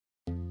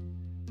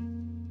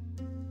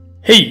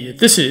Hey,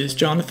 this is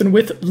Jonathan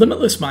with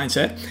Limitless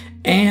Mindset,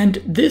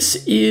 and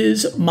this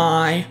is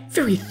my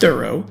very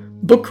thorough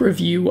book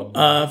review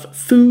of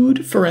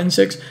Food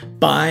Forensics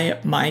by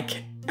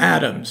Mike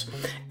Adams.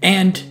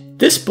 And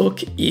this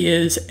book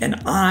is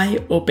an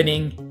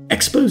eye-opening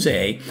expose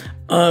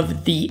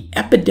of the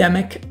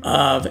epidemic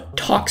of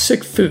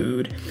toxic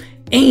food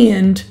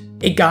and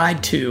a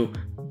guide to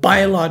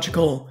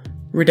biological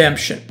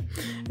redemption.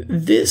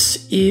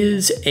 This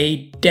is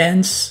a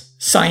dense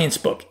science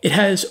book. It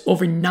has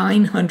over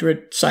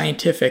 900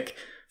 scientific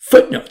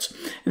footnotes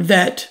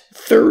that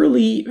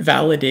thoroughly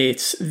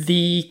validates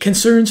the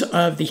concerns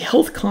of the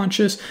health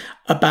conscious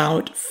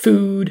about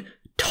food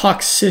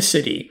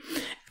toxicity.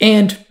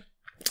 And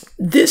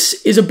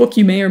this is a book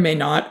you may or may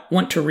not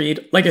want to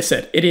read. Like I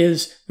said, it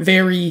is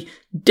very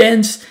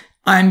dense.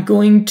 I'm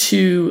going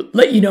to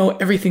let you know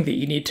everything that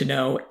you need to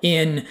know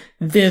in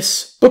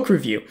this book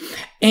review.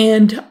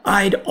 And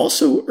I'd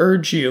also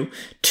urge you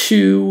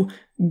to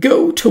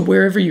go to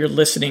wherever you're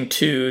listening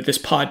to this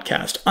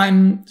podcast.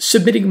 I'm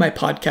submitting my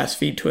podcast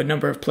feed to a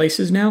number of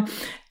places now.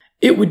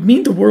 It would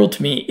mean the world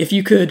to me if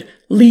you could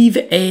leave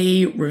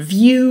a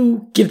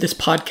review, give this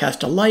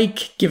podcast a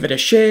like, give it a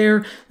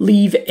share,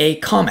 leave a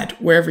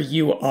comment wherever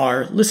you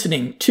are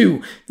listening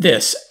to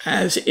this,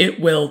 as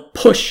it will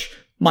push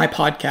my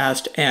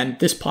podcast and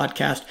this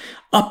podcast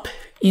up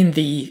in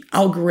the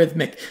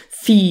algorithmic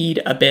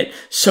feed a bit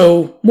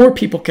so more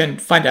people can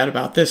find out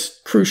about this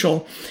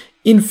crucial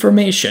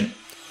information.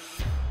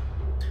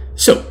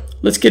 So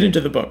let's get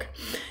into the book.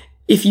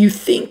 If you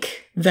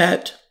think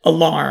that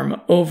alarm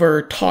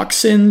over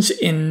toxins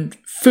in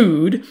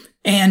food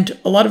and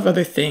a lot of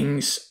other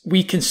things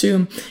we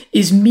consume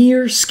is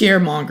mere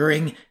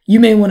scaremongering, you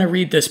may want to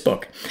read this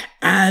book,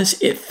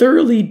 as it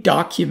thoroughly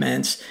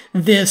documents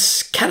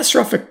this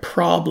catastrophic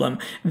problem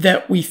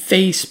that we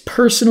face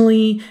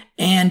personally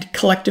and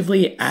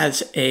collectively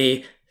as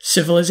a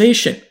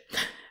civilization.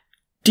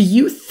 Do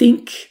you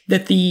think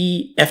that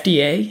the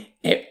FDA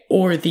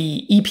or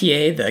the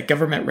EPA, the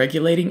government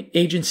regulating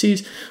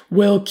agencies,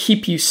 will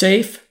keep you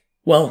safe?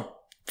 Well,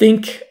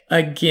 think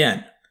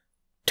again.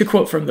 To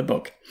quote from the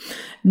book,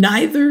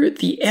 neither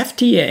the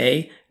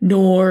FDA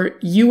nor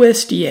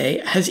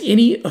USDA has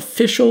any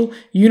official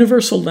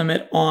universal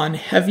limit on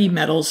heavy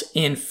metals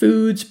in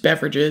foods,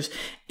 beverages,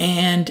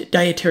 and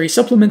dietary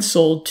supplements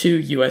sold to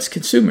US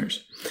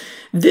consumers.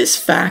 This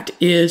fact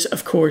is,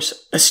 of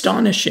course,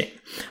 astonishing.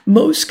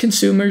 Most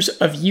consumers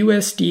of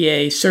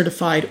USDA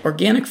certified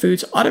organic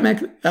foods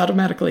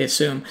automatically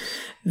assume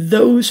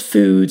those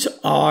foods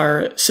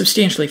are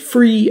substantially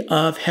free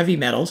of heavy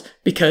metals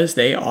because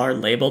they are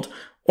labeled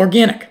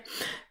organic.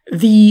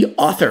 The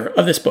author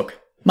of this book,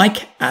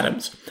 Mike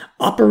Adams,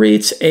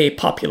 operates a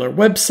popular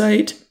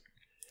website,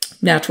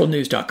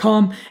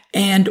 naturalnews.com,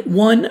 and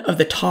one of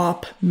the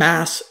top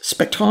mass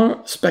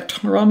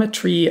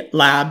spectrometry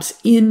labs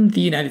in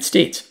the United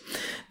States.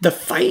 The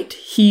fight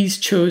he's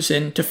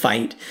chosen to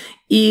fight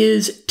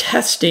is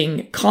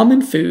testing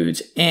common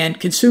foods and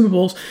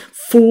consumables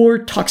for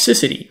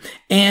toxicity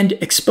and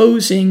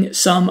exposing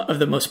some of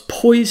the most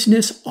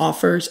poisonous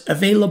offers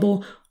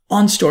available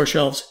on store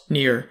shelves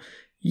near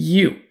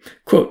you.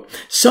 Quote,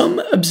 some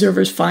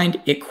observers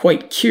find it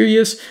quite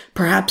curious,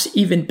 perhaps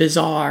even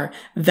bizarre,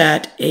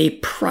 that a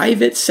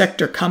private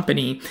sector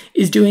company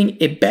is doing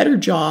a better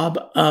job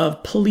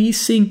of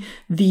policing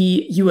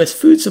the U.S.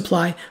 food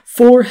supply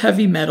for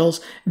heavy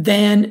metals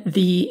than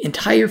the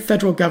entire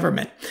federal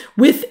government,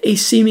 with a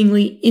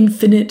seemingly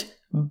infinite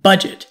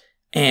budget.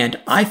 And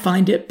I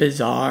find it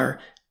bizarre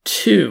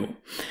too.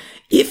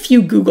 If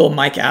you Google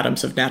Mike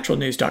Adams of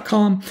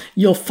naturalnews.com,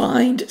 you'll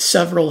find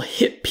several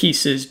hit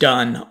pieces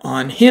done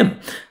on him.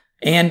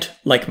 And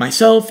like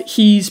myself,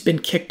 he's been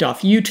kicked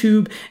off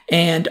YouTube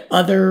and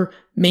other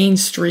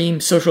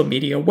mainstream social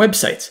media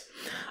websites.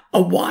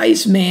 A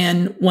wise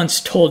man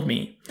once told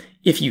me,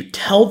 if you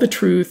tell the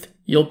truth,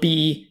 you'll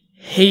be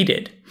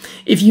hated.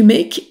 If you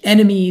make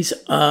enemies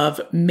of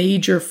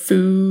major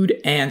food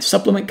and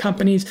supplement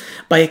companies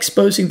by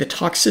exposing the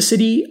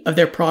toxicity of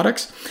their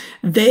products,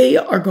 they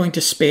are going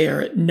to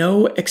spare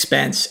no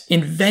expense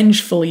in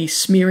vengefully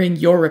smearing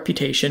your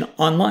reputation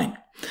online.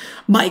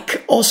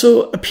 Mike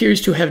also appears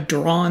to have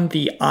drawn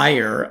the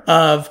ire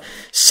of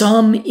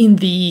some in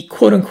the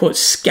quote-unquote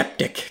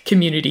skeptic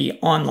community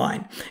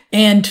online.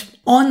 And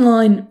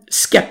online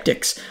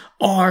skeptics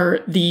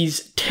are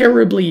these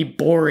terribly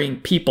boring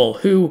people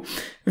who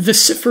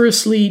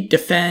vociferously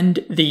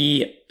defend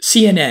the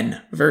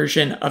CNN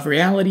version of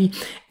reality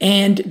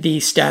and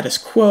the status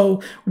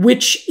quo,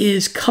 which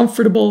is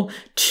comfortable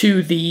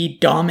to the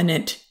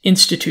dominant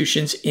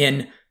institutions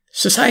in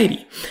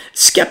society.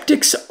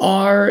 Skeptics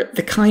are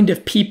the kind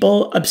of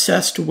people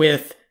obsessed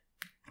with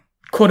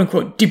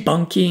quote-unquote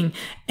debunking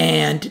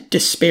and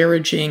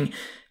disparaging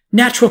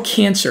natural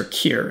cancer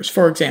cures,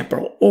 for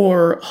example,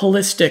 or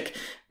holistic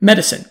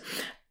medicine.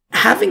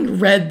 Having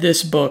read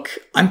this book,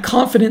 I'm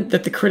confident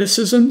that the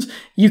criticisms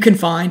you can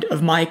find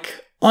of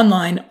Mike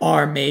online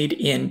are made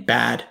in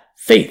bad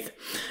faith.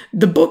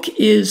 The book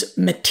is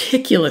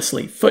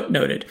meticulously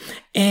footnoted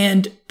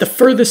and the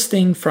furthest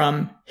thing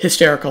from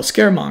hysterical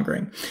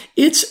scaremongering.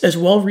 It's as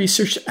well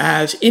researched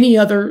as any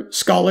other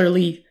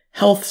scholarly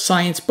health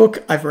science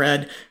book I've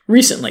read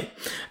recently.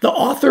 The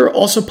author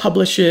also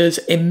publishes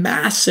a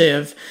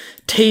massive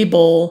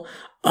table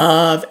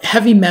of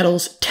heavy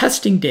metals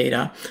testing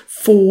data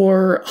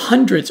for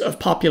hundreds of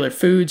popular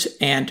foods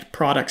and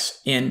products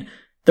in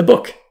the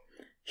book.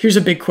 Here's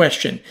a big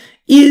question.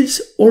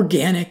 Is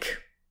organic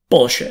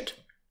bullshit?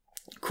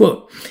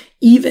 Quote,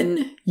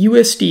 even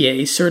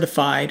USDA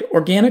certified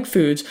organic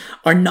foods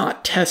are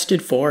not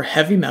tested for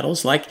heavy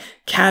metals like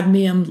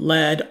cadmium,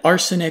 lead,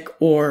 arsenic,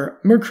 or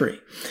mercury.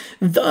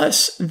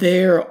 Thus,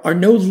 there are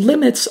no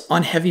limits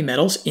on heavy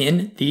metals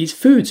in these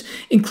foods,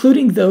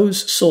 including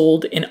those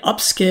sold in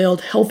upscaled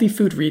healthy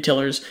food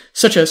retailers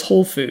such as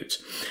Whole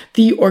Foods.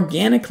 The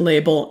organic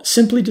label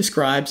simply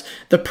describes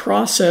the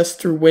process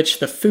through which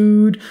the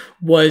food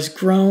was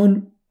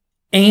grown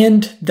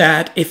and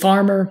that a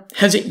farmer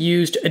hasn't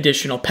used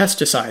additional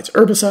pesticides,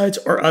 herbicides,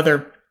 or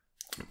other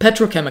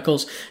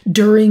petrochemicals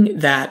during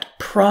that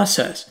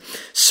process.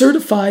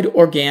 Certified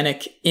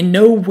organic in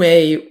no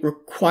way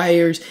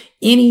requires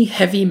any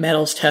heavy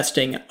metals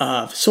testing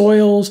of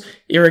soils,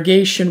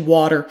 irrigation,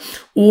 water,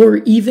 or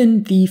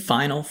even the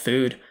final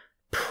food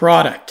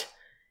product.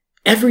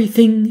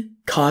 Everything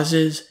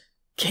causes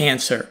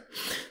cancer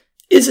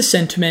is a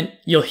sentiment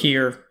you'll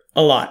hear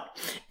a lot.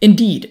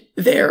 Indeed,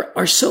 there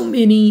are so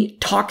many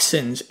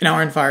toxins in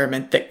our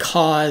environment that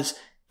cause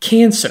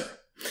cancer.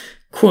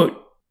 Quote,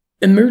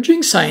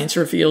 emerging science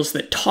reveals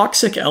that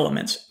toxic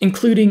elements,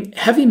 including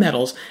heavy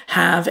metals,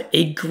 have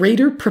a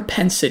greater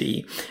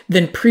propensity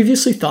than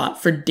previously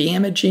thought for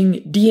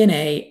damaging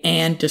DNA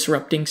and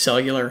disrupting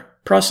cellular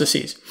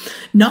processes.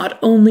 Not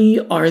only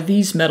are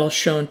these metals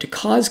shown to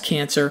cause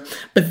cancer,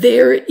 but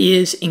there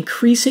is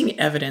increasing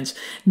evidence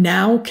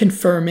now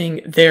confirming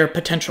their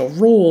potential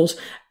roles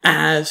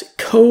as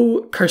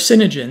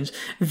co-carcinogens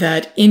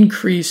that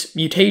increase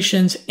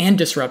mutations and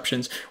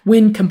disruptions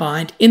when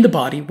combined in the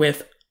body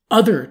with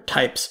other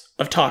types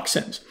of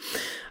toxins.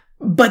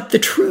 But the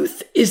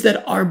truth is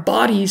that our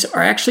bodies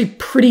are actually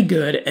pretty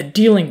good at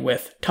dealing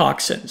with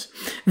toxins.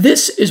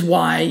 This is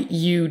why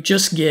you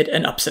just get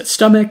an upset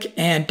stomach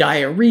and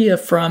diarrhea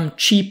from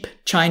cheap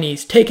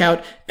Chinese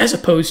takeout as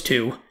opposed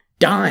to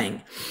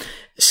dying.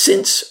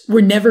 Since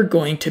we're never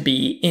going to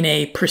be in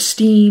a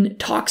pristine,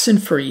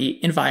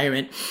 toxin-free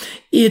environment,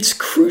 it's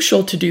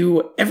crucial to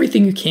do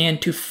everything you can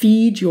to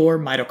feed your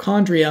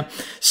mitochondria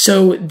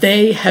so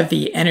they have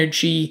the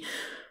energy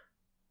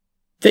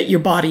that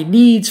your body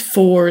needs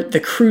for the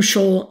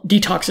crucial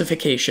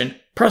detoxification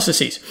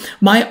processes.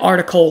 My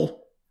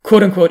article,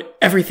 quote unquote,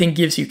 Everything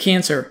Gives You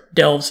Cancer,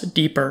 delves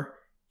deeper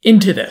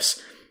into this.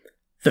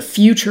 The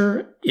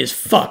future is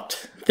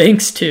fucked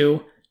thanks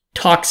to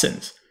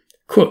toxins.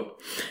 Quote,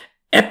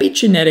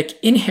 epigenetic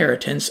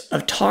inheritance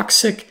of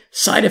toxic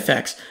side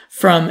effects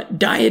from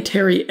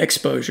dietary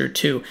exposure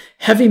to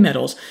heavy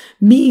metals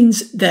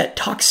means that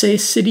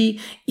toxicity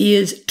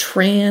is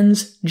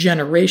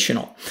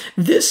transgenerational.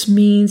 This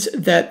means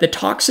that the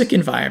toxic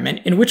environment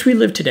in which we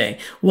live today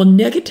will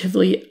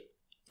negatively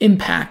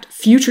impact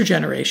future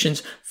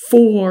generations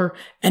for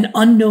an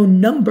unknown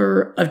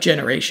number of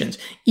generations,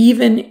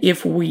 even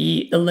if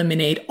we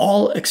eliminate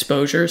all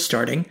exposure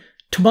starting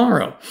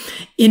tomorrow.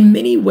 In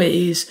many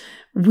ways,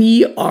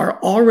 we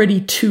are already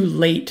too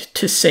late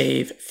to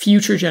save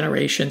future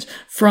generations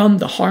from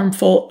the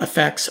harmful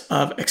effects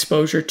of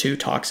exposure to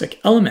toxic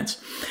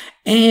elements.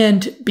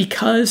 And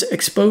because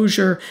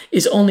exposure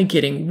is only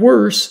getting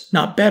worse,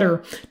 not better,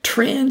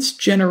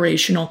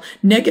 transgenerational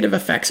negative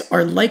effects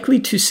are likely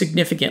to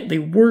significantly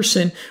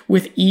worsen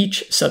with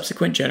each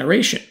subsequent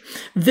generation.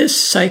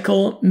 This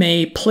cycle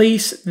may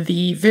place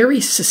the very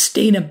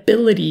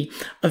sustainability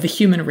of the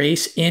human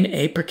race in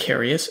a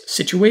precarious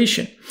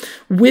situation,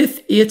 with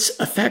its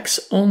effects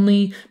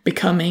only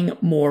becoming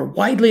more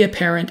widely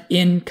apparent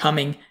in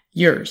coming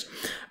years.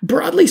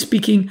 Broadly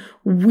speaking,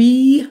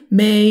 we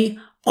may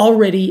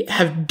already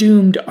have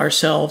doomed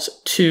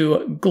ourselves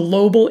to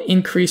global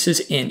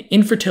increases in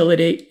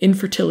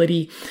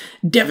infertility,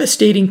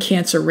 devastating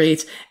cancer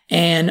rates,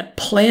 and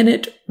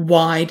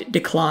planet-wide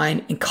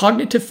decline in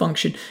cognitive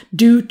function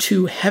due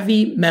to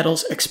heavy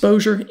metals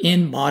exposure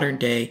in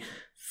modern-day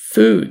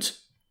foods.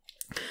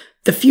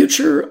 The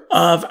future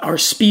of our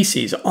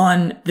species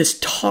on this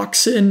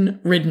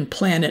toxin-ridden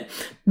planet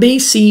may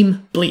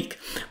seem bleak,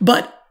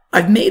 but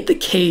I've made the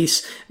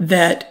case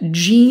that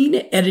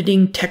gene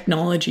editing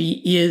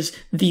technology is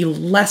the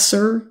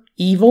lesser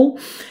evil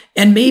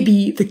and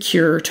maybe the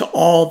cure to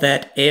all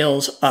that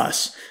ails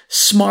us.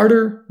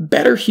 Smarter,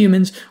 better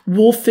humans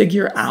will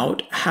figure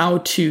out how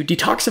to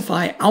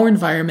detoxify our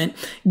environment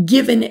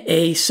given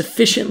a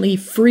sufficiently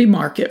free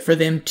market for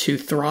them to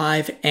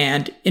thrive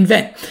and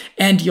invent.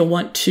 And you'll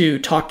want to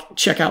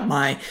check out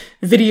my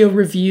video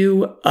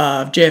review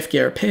of J.F.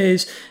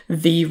 Garipé's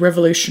The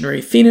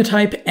Revolutionary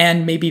Phenotype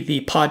and maybe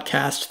the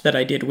podcast that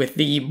I did with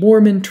the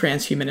Mormon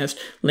transhumanist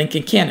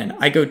Lincoln Cannon.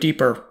 I go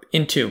deeper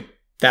into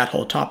that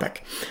whole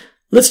topic.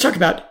 let's talk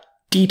about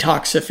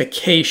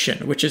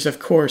detoxification, which is, of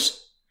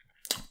course,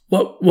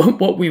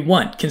 what we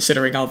want,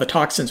 considering all the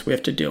toxins we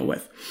have to deal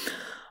with.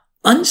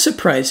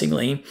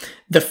 Unsurprisingly,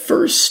 the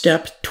first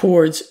step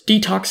towards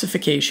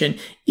detoxification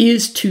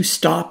is to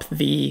stop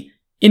the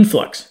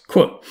influx.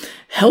 Quote,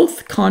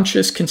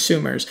 health-conscious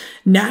consumers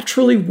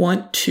naturally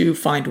want to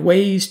find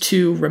ways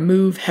to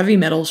remove heavy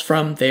metals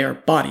from their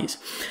bodies.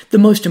 The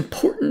most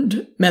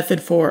important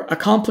method for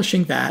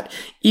accomplishing that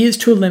is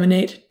to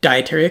eliminate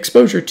dietary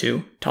exposure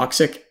to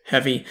toxic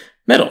heavy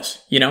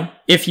metals. You know,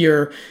 if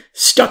you're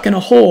stuck in a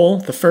hole,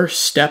 the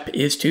first step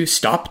is to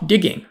stop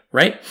digging,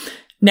 right?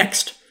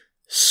 Next,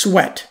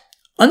 sweat.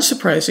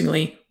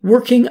 Unsurprisingly,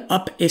 working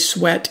up a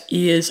sweat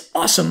is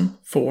awesome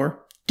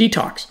for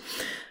detox.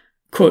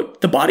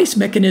 Quote, the body's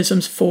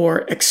mechanisms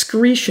for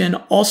excretion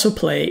also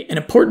play an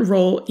important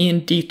role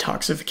in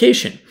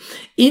detoxification.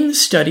 In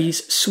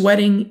studies,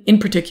 sweating in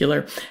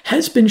particular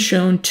has been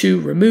shown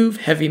to remove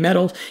heavy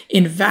metals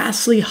in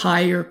vastly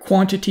higher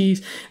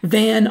quantities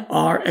than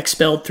are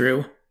expelled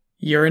through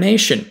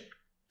urination.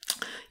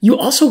 You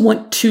also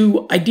want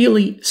to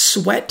ideally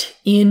sweat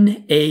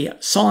in a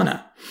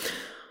sauna.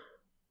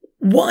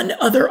 One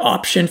other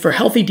option for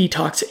healthy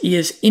detox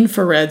is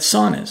infrared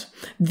saunas.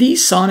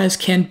 These saunas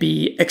can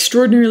be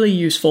extraordinarily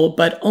useful,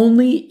 but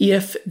only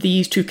if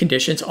these two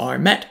conditions are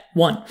met.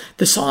 1.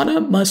 The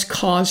sauna must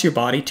cause your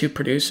body to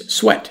produce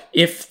sweat.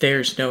 If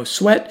there's no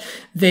sweat,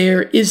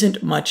 there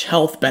isn't much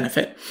health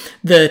benefit.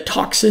 The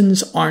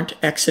toxins aren't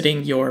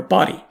exiting your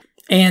body.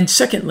 And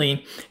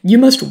secondly, you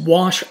must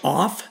wash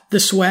off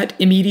the sweat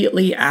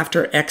immediately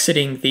after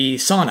exiting the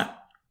sauna.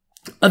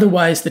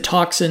 Otherwise, the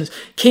toxins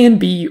can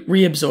be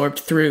reabsorbed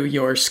through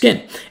your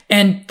skin.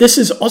 And this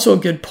is also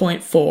a good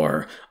point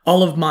for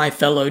all of my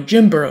fellow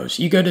gym bros.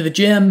 You go to the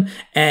gym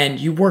and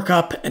you work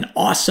up an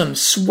awesome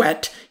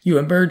sweat. You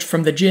emerge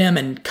from the gym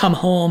and come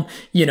home,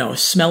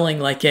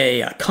 smelling like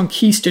a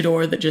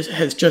conquistador that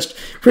has just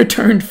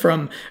returned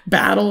from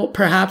battle,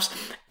 perhaps.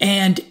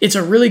 And it's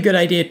a really good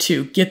idea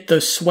to get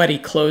those sweaty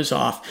clothes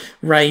off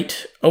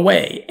right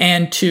away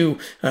and to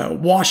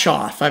wash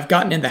off. I've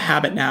gotten in the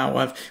habit now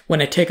of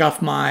when I take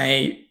off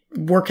my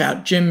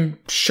workout gym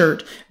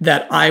shirt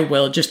that I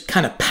will just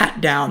kind of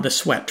pat down the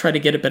sweat, try to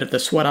get a bit of the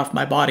sweat off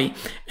my body,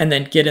 and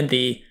then get in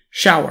the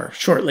shower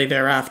shortly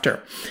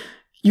thereafter.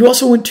 You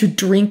also want to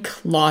drink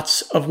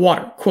lots of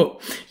water.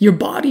 Quote, your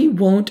body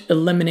won't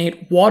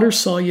eliminate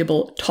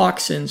water-soluble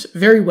toxins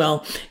very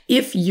well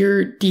if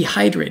you're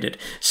dehydrated.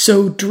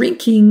 So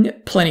drinking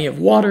plenty of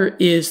water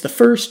is the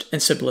first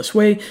and simplest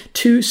way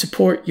to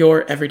support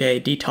your everyday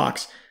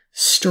detox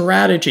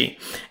strategy.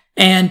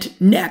 And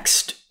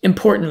next,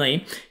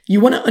 importantly,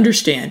 you want to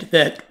understand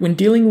that when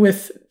dealing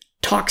with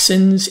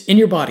toxins in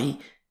your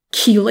body,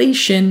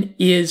 chelation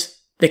is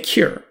the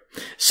cure.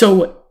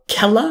 So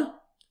chela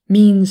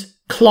means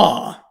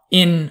claw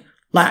in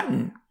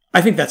Latin.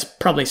 I think that's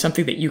probably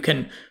something that you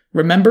can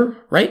remember,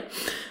 right?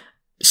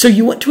 So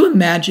you want to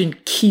imagine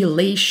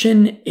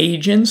chelation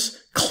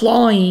agents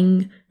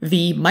clawing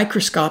the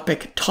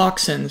microscopic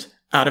toxins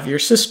out of your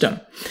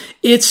system.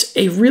 It's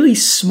a really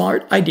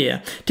smart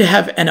idea to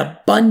have an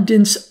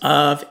abundance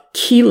of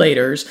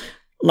chelators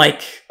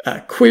like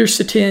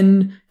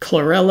quercetin,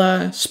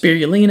 chlorella,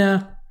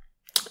 spirulina,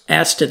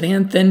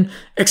 astaxanthin,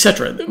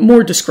 etc.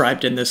 More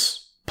described in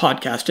this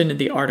podcast and in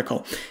the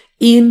article,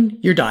 in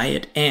your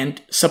diet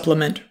and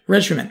supplement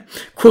regimen.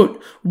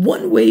 Quote,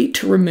 one way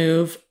to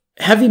remove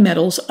heavy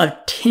metals of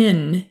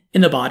tin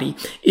in the body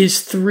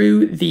is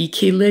through the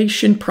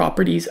chelation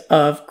properties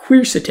of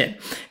quercetin,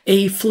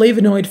 a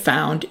flavonoid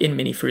found in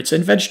many fruits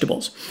and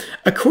vegetables.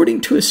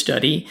 According to a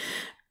study,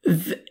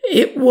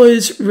 it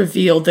was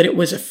revealed that it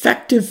was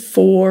effective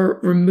for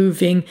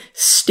removing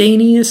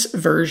staineous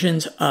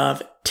versions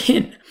of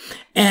tin.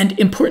 And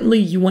importantly,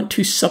 you want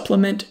to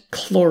supplement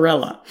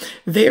chlorella.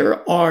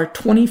 There are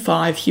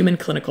 25 human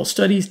clinical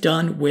studies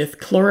done with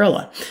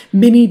chlorella,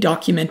 many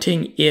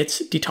documenting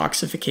its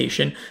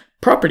detoxification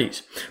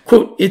properties.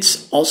 Quote,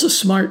 it's also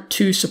smart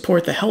to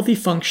support the healthy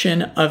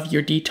function of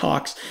your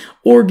detox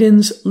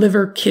organs,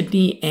 liver,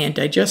 kidney, and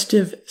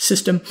digestive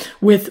system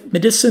with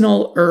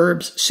medicinal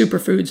herbs,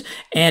 superfoods,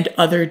 and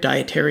other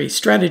dietary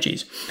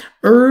strategies.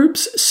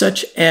 Herbs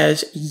such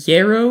as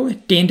yarrow,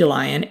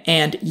 dandelion,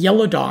 and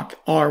yellow dock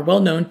are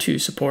well known to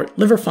support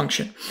liver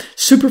function.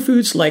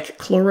 Superfoods like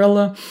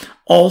chlorella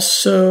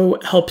also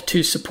help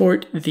to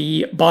support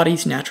the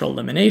body's natural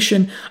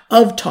elimination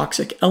of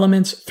toxic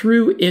elements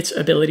through its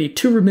ability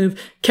to remove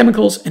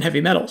chemicals and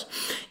heavy metals.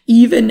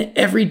 Even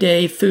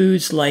everyday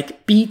foods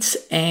like beets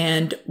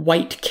and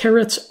white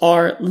carrots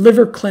are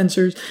liver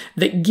cleansers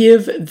that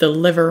give the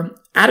liver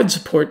added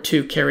support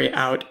to carry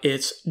out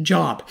its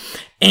job.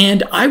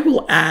 And I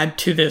will add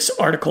to this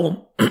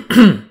article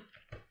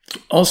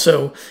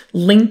also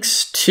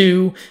links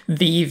to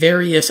the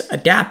various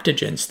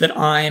adaptogens that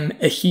I'm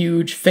a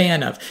huge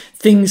fan of.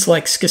 Things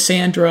like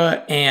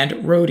Schisandra and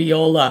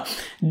rhodiola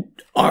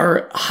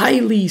are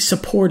highly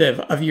supportive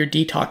of your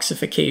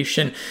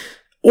detoxification.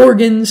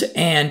 organs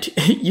and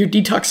your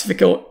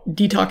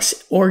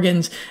detox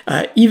organs,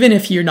 even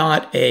if you're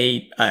not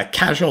a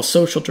casual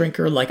social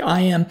drinker like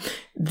I am,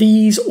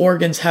 these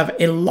organs have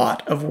a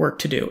lot of work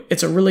to do.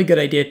 It's a really good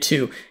idea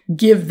to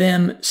give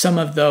them some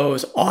of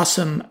those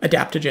awesome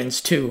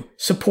adaptogens to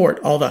support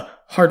all the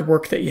hard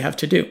work that you have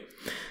to do.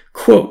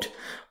 Quote,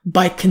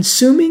 by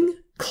consuming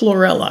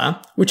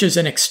chlorella, which is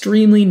an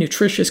extremely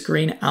nutritious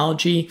green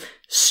algae,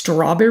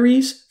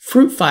 strawberries,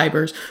 fruit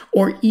fibers,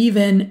 or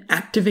even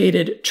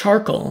activated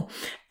charcoal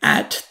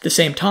at the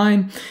same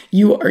time,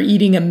 you are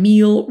eating a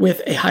meal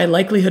with a high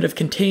likelihood of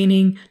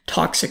containing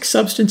toxic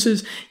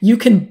substances. You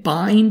can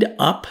bind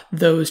up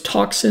those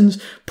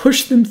toxins,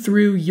 push them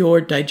through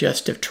your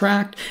digestive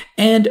tract,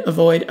 and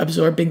avoid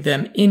absorbing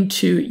them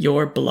into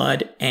your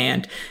blood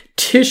and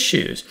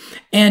tissues.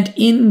 And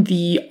in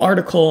the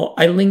article,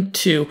 I linked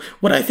to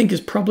what I think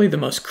is probably the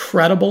most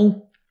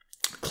credible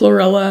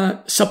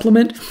chlorella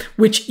supplement,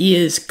 which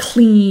is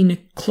clean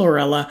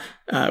chlorella,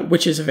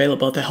 which is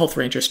available at the Health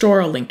Ranger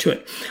store. I'll link to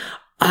it.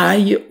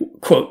 I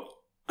quote,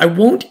 I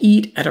won't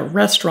eat at a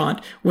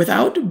restaurant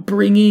without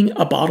bringing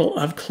a bottle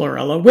of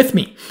chlorella with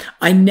me.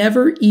 I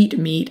never eat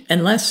meat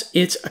unless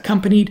it's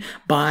accompanied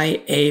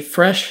by a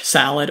fresh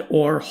salad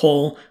or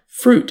whole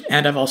fruit.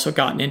 And I've also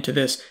gotten into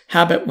this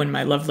habit when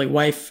my lovely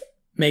wife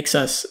makes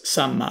us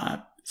some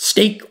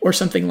steak or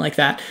something like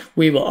that.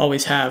 We will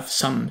always have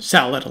some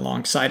salad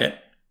alongside it.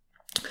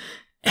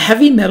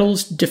 Heavy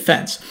Metals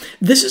Defense.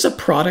 This is a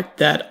product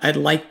that I'd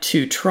like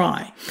to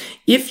try.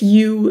 If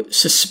you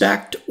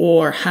suspect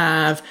or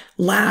have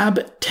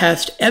lab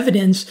test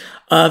evidence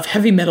of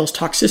heavy metals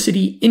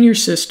toxicity in your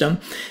system,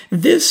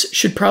 this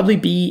should probably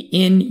be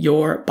in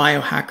your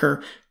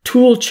biohacker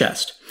tool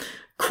chest.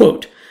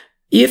 Quote,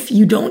 if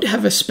you don't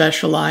have a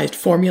specialized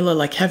formula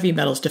like Heavy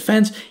Metals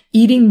Defense,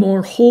 eating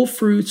more whole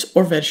fruits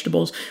or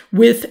vegetables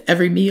with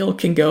every meal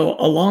can go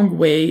a long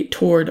way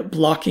toward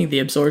blocking the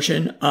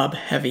absorption of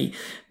heavy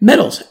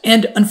metals.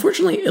 And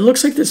unfortunately, it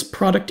looks like this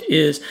product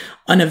is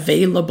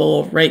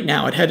unavailable right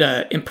now. It had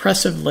an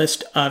impressive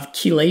list of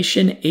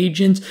chelation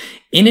agents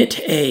in it,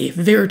 a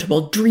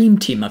veritable dream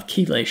team of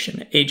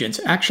chelation agents,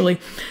 actually.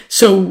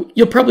 So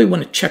you'll probably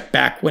want to check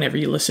back whenever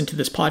you listen to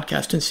this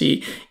podcast and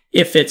see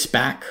if it's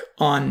back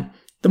on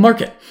the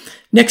market.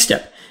 Next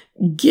step,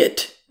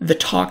 get the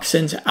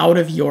toxins out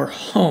of your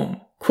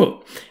home.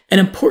 Quote, an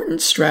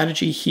important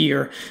strategy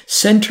here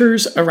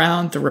centers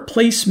around the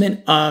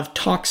replacement of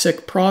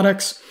toxic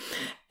products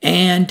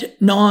and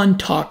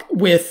non-toxic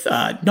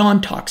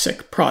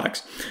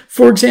products.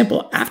 For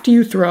example, after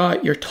you throw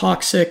out your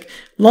toxic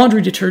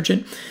laundry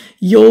detergent,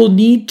 you'll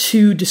need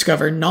to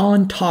discover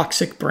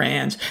non-toxic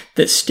brands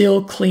that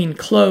still clean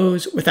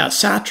clothes without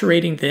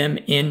saturating them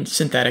in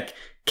synthetic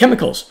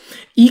chemicals.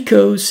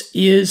 Ecos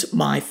is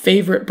my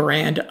favorite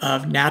brand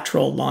of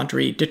natural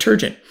laundry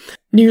detergent.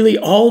 Nearly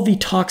all the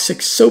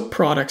toxic soap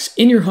products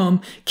in your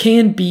home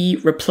can be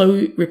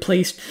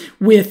replaced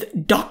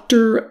with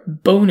Dr.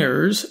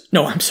 Bronner's.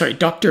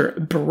 Dr.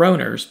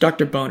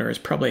 Bronner is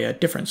probably a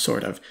different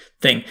sort of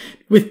thing.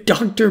 With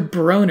Dr.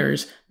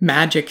 Bronner's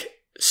magic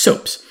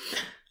soaps.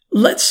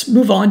 Let's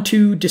move on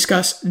to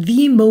discuss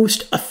the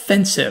most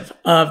offensive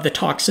of the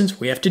toxins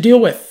we have to deal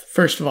with.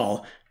 First of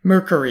all,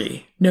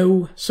 mercury.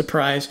 No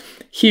surprise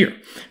here.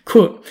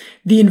 Quote,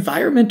 the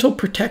Environmental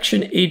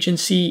Protection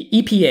Agency,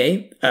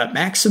 EPA,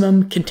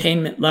 maximum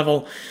containment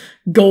level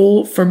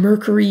goal for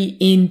mercury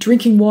in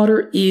drinking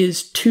water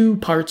is 2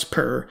 parts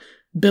per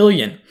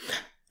billion.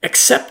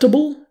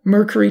 Acceptable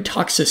mercury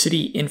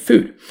toxicity in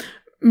food.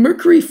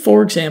 Mercury,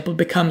 for example,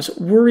 becomes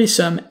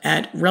worrisome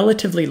at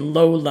relatively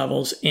low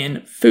levels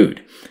in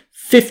food,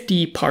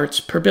 50 parts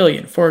per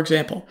billion, for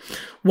example,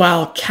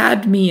 while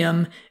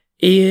cadmium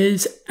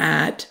is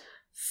at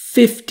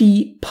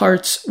 50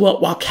 parts,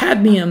 while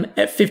cadmium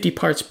at 50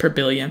 parts per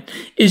billion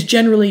is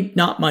generally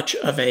not much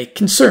of a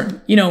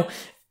concern. You know,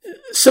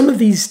 some of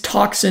these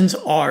toxins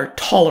are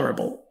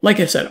tolerable. Like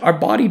I said, our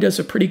body does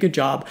a pretty good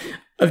job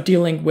of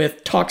dealing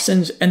with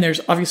toxins, and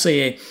there's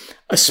obviously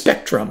a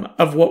spectrum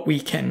of what we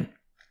can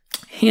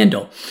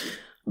handle.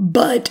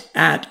 But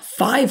at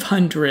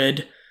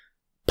 500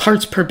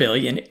 parts per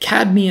billion,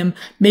 cadmium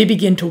may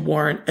begin to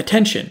warrant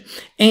attention.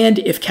 And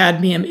if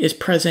cadmium is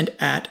present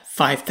at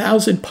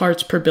 5,000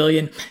 parts per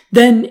billion,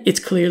 then it's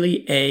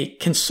clearly a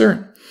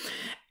concern.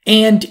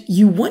 And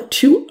you want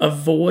to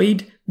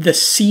avoid the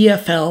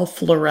CFL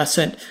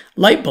fluorescent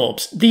light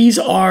bulbs. These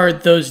are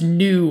those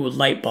new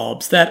light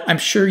bulbs that I'm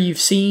sure you've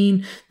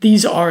seen.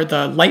 These are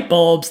the light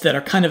bulbs that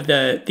are kind of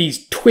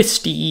these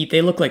twisty,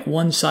 they look like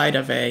one side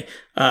of they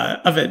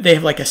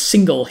have like a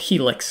single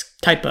helix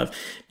type of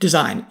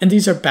design. And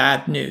these are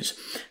bad news.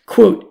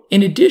 Quote,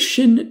 in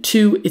addition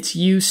to its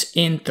use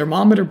in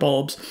thermometer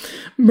bulbs,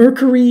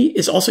 mercury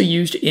is also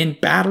used in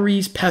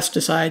batteries,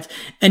 pesticides,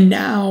 and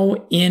now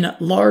in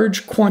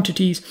large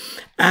quantities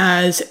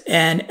as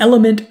an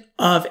element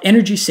of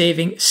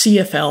energy-saving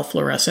CFL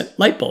fluorescent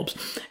light bulbs.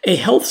 A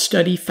health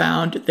study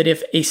found that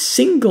if a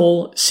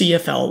single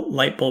CFL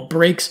light bulb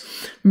breaks,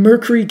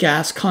 mercury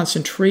gas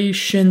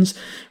concentrations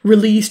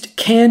released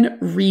can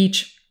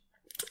reach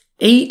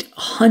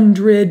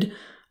 800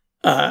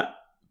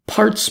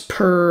 parts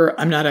per,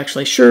 I'm not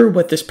actually sure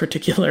what this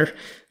particular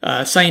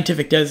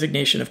scientific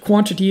designation of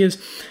quantity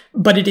is,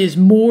 but it is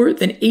more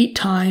than 8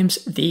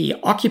 times the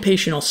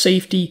Occupational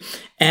Safety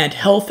and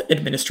Health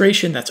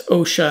Administration, that's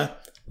OSHA,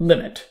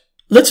 limit.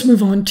 Let's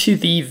move on to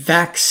the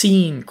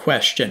vaccine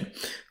question.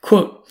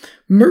 Quote,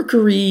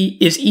 mercury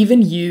is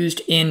even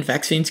used in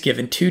vaccines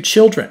given to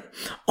children.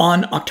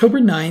 On October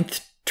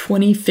 9th,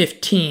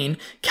 2015,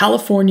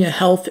 California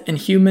Health and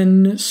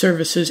Human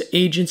Services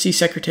Agency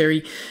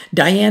Secretary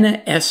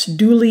Diana S.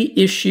 Dooley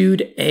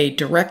issued a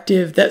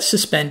directive that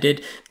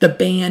suspended the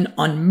ban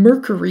on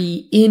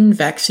mercury in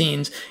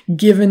vaccines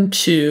given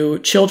to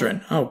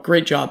children. Oh,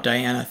 great job,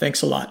 Diana.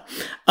 Thanks a lot.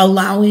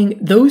 Allowing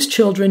those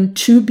children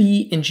to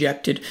be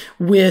injected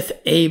with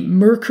a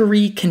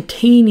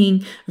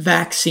mercury-containing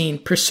vaccine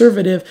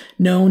preservative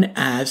known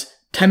as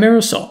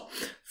thimerosal.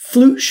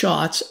 Flu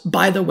shots,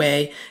 by the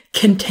way,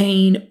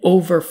 contain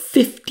over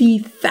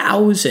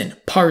 50,000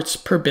 parts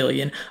per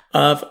billion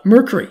of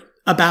mercury,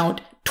 about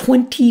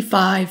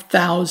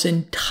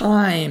 25,000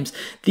 times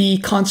the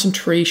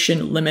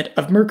concentration limit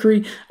of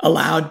mercury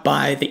allowed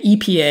by the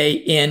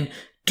EPA in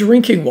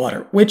drinking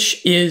water,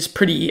 which is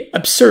pretty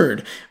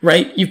absurd,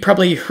 right? You've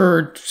probably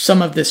heard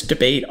some of this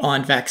debate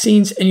on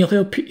vaccines, and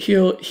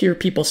you'll hear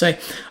people say,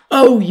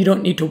 oh, you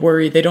don't need to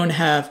worry, they don't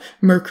have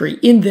mercury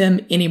in them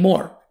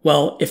anymore.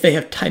 Well, if they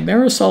have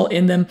thimerosal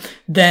in them,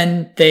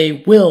 then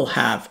they will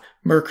have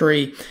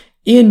mercury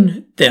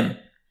in them.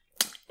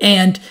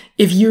 And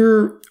if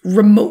you're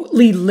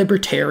remotely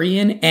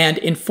libertarian and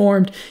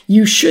informed,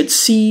 you should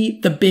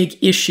see the big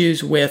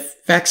issues with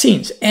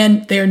vaccines.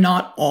 And they're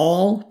not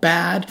all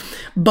bad,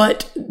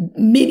 but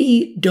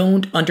many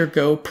don't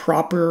undergo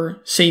proper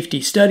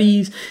safety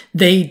studies.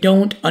 They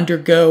don't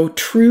undergo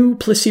true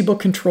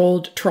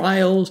placebo-controlled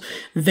trials.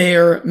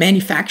 Their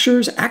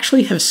manufacturers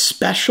actually have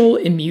special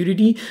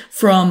immunity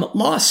from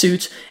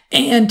lawsuits.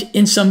 And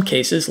in some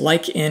cases,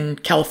 like in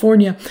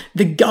California,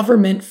 the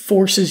government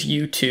forces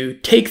you to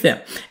take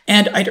them.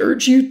 And I'd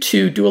urge you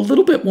to do a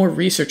little bit more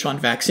research on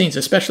vaccines,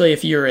 especially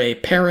if you're a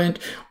parent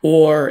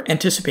or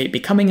anticipate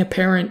becoming a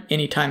parent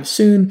anytime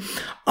soon.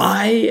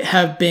 I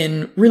have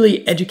been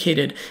really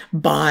educated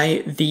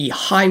by the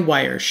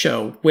Highwire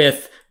show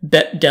with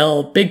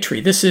Del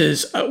Bigtree. This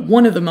is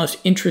one of the most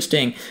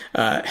interesting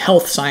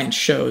health science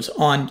shows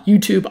on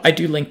YouTube. I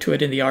do link to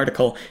it in the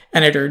article,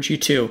 and I'd urge you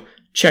to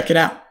check it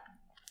out.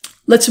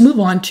 Let's move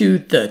on to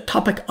the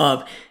topic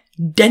of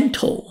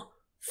dental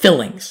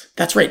fillings.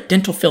 That's right,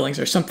 dental fillings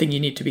are something you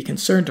need to be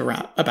concerned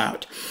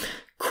about.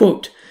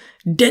 Quote,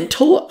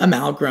 dental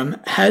amalgam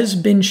has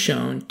been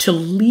shown to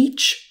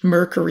leach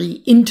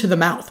mercury into the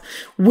mouth,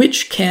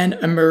 which can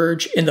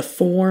emerge in the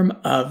form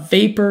of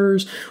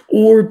vapors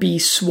or be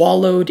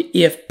swallowed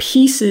if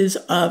pieces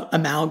of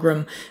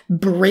amalgam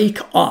break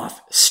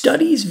off.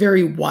 Studies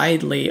vary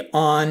widely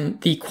on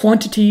the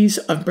quantities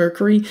of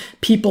mercury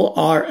people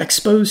are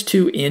exposed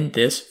to in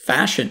this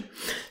fashion.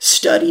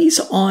 Studies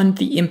on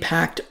the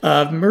impact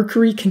of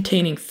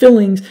mercury-containing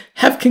fillings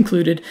have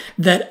concluded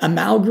that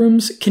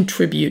amalgams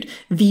contribute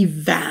the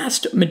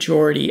vast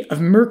majority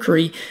of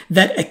mercury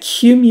that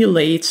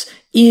accumulates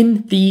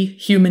in the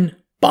human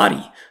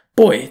body.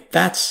 Boy,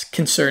 that's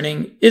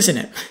concerning, isn't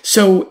it?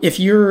 So if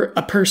you're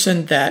a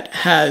person that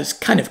has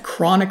kind of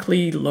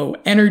chronically low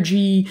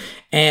energy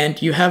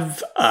and you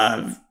have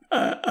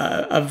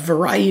a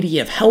variety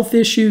of health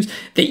issues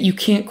that you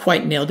can't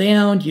quite nail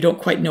down, you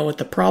don't quite know what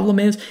the problem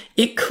is,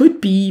 it could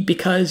be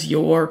because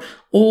your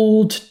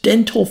old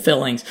dental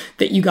fillings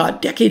that you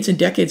got decades and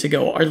decades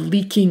ago are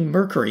leaking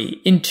mercury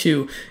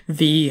into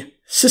the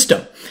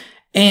system.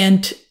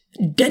 And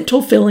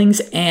dental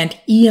fillings and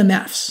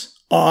EMFs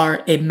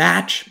are a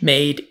match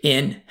made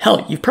in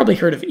hell. You've probably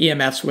heard of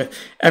EMFs with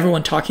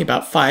everyone talking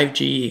about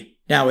 5G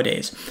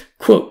nowadays.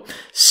 Quote,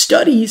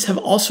 studies have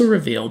also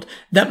revealed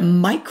that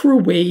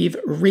microwave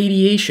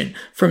radiation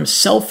from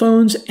cell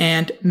phones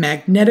and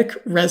magnetic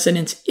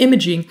resonance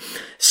imaging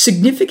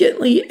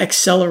significantly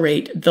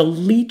accelerate the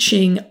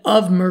leaching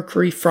of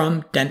mercury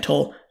from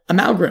dental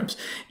amalgams,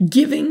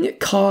 giving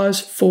cause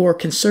for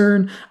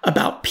concern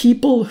about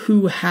people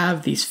who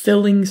have these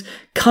fillings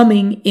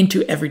coming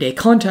into everyday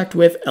contact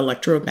with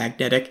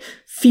electromagnetic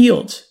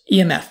fields,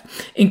 EMF,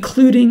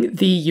 including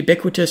the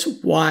ubiquitous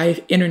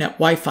internet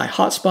Wi-Fi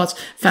hotspots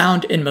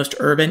found in most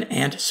urban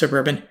and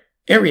suburban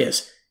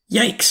areas.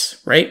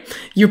 Yikes, right?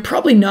 You're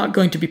probably not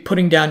going to be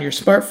putting down your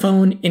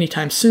smartphone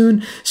anytime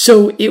soon,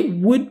 so it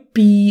would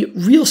be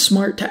real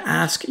smart to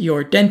ask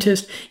your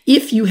dentist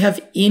if you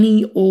have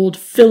any old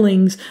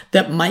fillings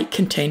that might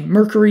contain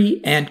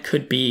mercury and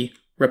could be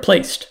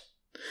replaced.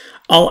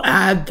 I'll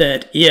add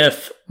that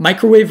if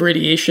microwave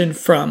radiation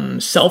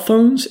from cell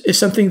phones is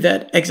something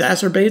that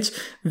exacerbates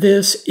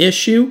this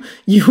issue,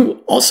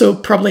 you also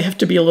probably have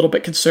to be a little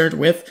bit concerned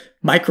with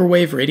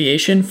microwave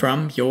radiation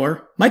from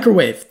your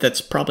microwave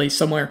that's probably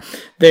somewhere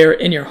there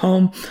in your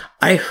home.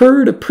 I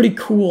heard a pretty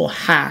cool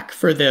hack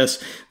for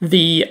this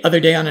the other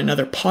day on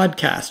another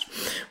podcast,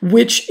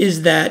 which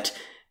is that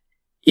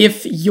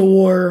if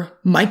your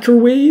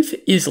microwave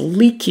is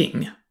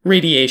leaking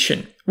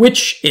radiation,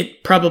 which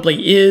it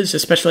probably is,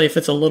 especially if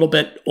it's a little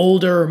bit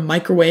older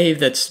microwave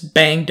that's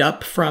banged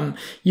up from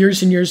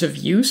years and years of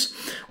use,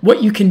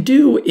 what you can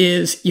do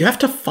is you have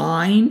to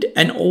find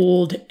an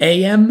old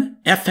AM,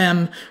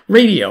 FM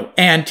radio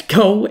and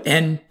go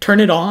and turn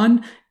it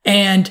on.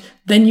 And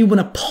then you want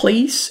to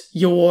place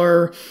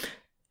your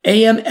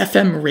AM,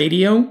 FM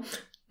radio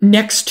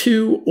next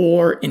to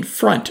or in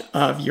front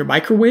of your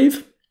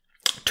microwave.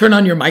 Turn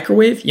on your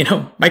microwave,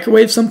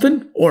 microwave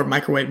something or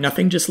microwave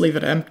nothing, just leave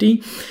it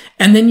empty.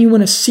 And then you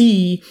want to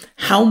see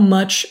how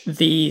much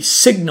the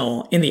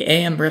signal in the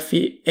AM,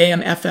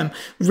 FM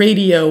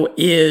radio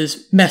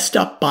is messed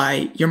up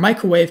by your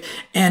microwave.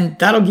 And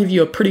that'll give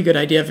you a pretty good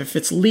idea of if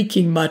it's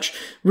leaking much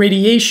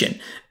radiation.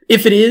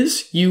 If it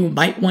is, you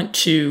might want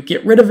to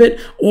get rid of it,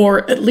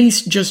 or at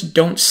least just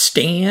don't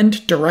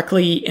stand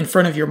directly in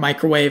front of your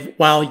microwave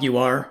while you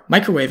are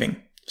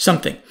microwaving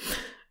something.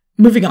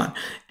 Moving on.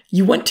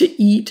 You want to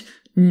eat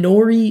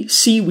nori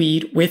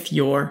seaweed with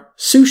your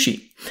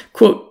sushi.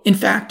 Quote, in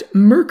fact,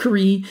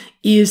 mercury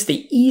is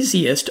the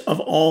easiest of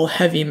all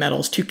heavy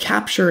metals to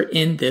capture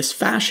in this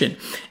fashion,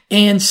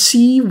 and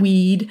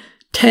seaweed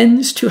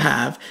tends to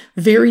have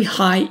very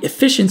high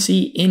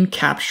efficiency in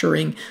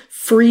capturing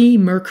free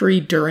mercury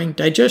during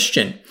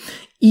digestion.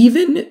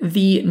 Even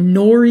the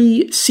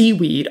nori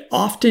seaweed,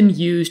 often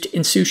used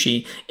in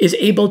sushi, is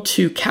able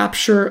to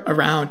capture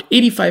around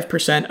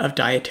 85% of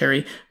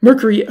dietary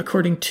mercury,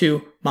 according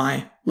to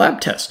my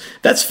lab tests.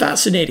 That's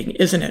fascinating,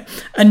 isn't it?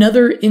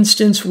 Another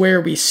instance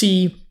where we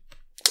see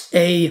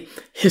a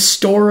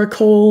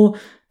historical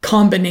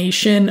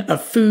combination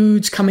of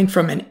foods coming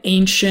from an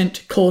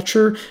ancient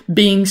culture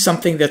being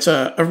something that's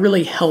a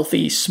really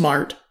healthy,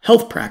 smart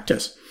health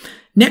practice.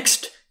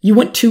 Next, you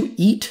want to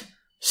eat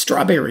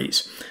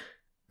strawberries.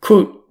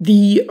 Quote,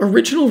 the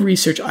original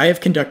research I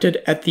have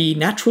conducted at the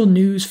Natural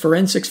News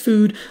Forensics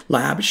Food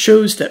Lab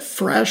shows that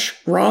fresh,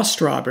 raw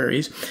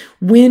strawberries,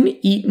 when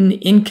eaten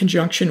in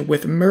conjunction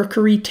with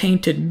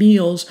mercury-tainted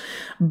meals,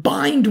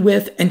 bind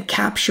with and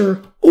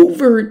capture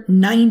over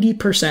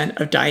 90%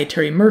 of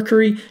dietary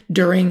mercury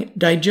during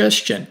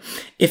digestion,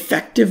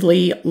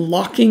 effectively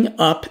locking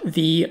up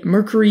the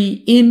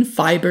mercury in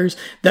fibers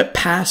that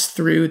pass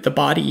through the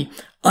body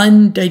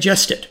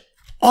undigested.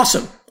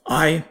 Awesome.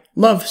 I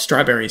love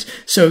strawberries.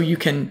 So you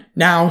can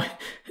now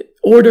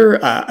order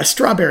a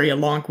strawberry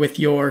along with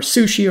your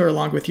sushi or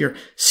along with your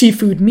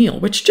seafood meal,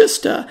 which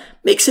just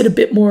makes it a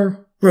bit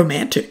more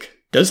romantic,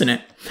 doesn't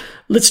it?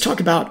 Let's talk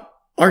about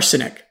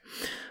arsenic.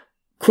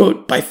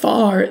 Quote, by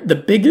far, the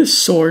biggest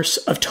source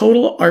of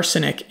total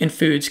arsenic in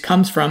foods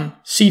comes from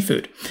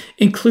seafood,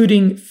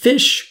 including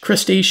fish,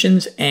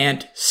 crustaceans,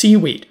 and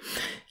seaweed.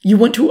 You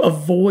want to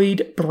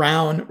avoid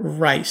brown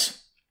rice.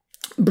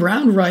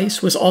 Brown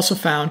rice was also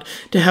found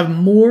to have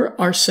more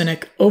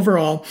arsenic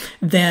overall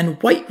than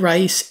white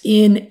rice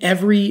in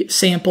every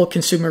sample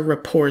Consumer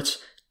Reports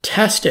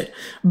tested.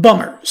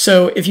 Bummer.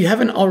 So if you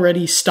haven't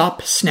already,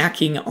 stop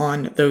snacking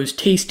on those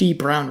tasty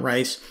brown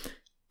rice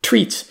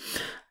treats.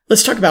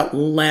 Let's talk about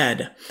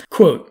lead.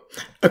 Quote,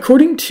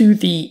 according to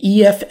the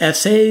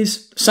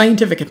EFSA's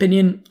scientific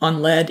opinion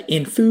on lead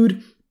in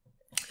food,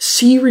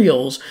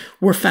 cereals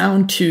were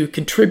found to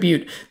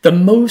contribute the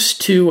most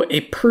to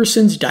a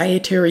person's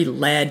dietary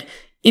lead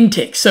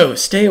intake. So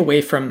stay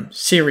away from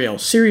cereal.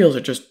 Cereals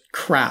are just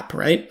crap,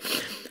 right?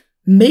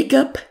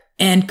 Makeup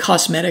and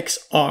cosmetics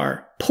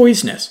are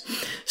poisonous.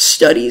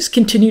 Studies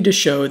continue to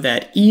show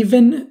that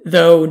even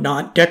though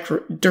not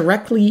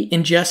directly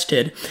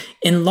ingested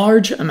in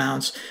large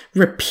amounts,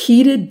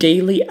 repeated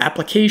daily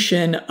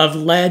application of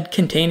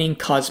lead-containing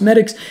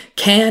cosmetics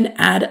can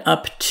add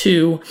up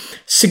to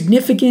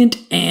significant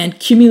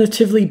and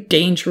cumulatively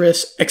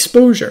dangerous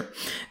exposure.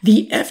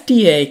 The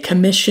FDA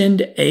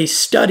commissioned a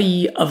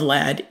study of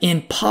lead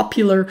in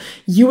popular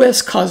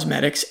U.S.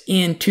 cosmetics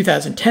in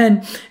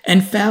 2010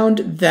 and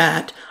found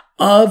that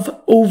of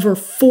over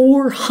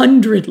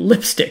 400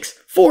 lipsticks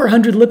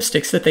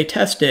that they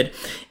tested,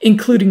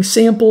 including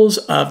samples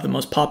of the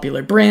most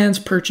popular brands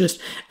purchased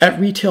at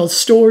retail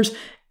stores,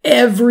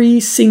 every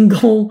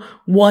single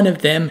one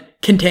of them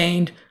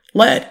contained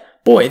lead.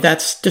 Boy,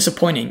 that's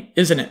disappointing,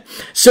 isn't it?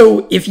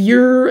 So if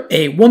you're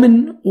a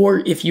woman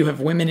or if you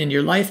have women in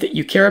your life that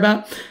you care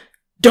about,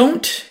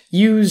 don't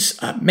use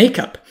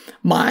makeup.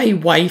 My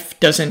wife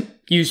doesn't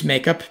use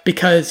makeup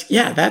because,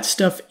 that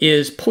stuff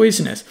is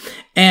poisonous.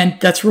 And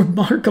that's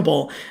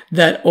remarkable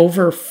that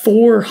over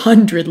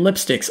 400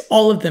 lipsticks,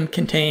 all of them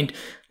contained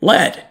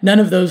lead. None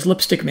of those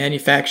lipstick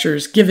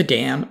manufacturers give a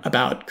damn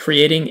about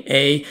creating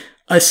a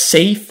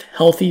safe,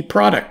 healthy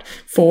product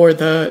for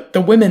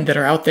the women that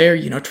are out there,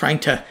 trying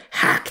to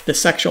hack the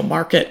sexual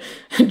market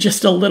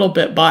just a little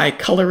bit by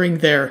coloring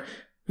their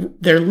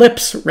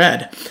lips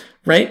red,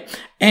 right?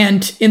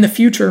 And in the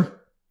future,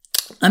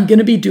 I'm going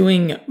to be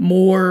doing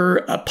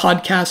more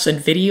podcasts and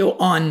video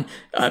on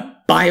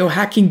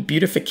biohacking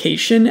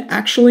beautification,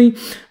 actually.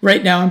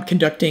 Right now, I'm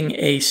conducting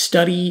a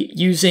study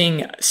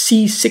using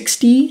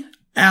C60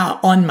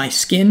 on my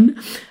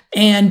skin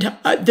And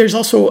there's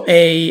also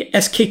a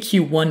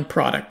SKQ1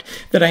 product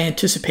that I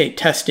anticipate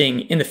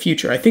testing in the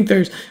future. I think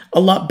there's a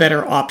lot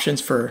better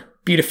options for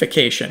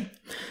beautification.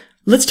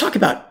 Let's talk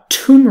about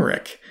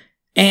turmeric.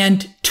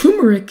 And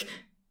turmeric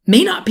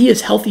may not be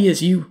as healthy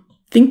as you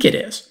think it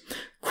is.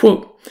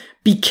 Quote,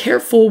 be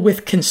careful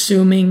with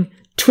consuming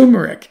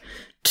turmeric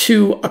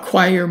to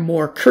acquire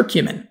more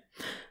curcumin.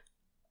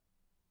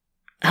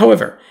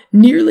 However,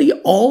 nearly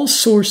all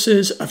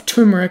sources of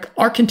turmeric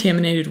are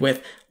contaminated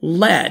with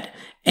lead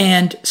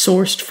and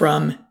sourced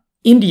from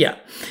India.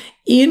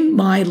 In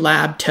my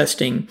lab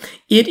testing,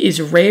 it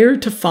is rare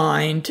to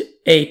find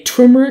a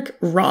turmeric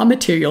raw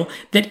material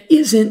that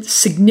isn't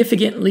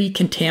significantly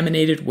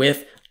contaminated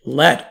with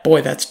lead.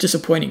 Boy, that's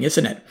disappointing,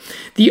 isn't it?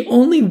 The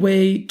only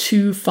way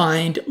to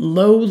find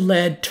low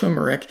lead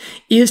turmeric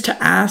is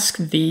to ask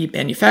the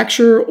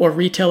manufacturer or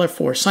retailer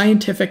for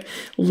scientific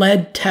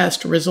lead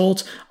test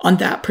results on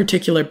that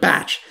particular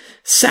batch.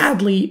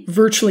 Sadly,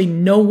 virtually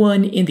no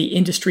one in the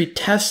industry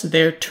tests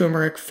their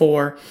turmeric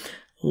for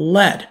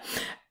lead.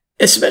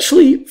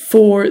 Especially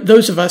for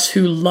those of us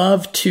who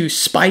love to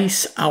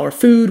spice our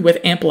food with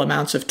ample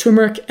amounts of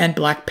turmeric and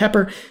black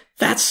pepper,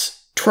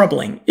 that's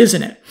troubling,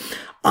 isn't it?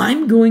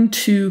 I'm going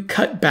to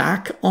cut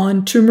back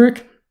on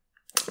turmeric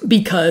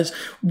because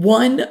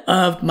one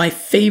of my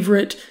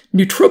favorite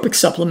nootropic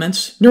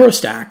supplements,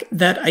 Neurostack,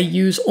 that I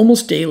use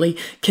almost daily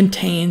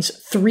contains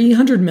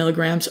 300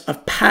 milligrams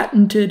of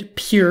patented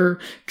pure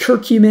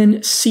curcumin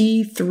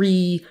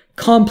C3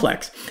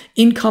 complex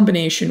in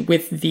combination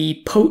with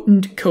the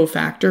potent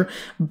cofactor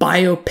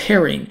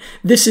bioperine.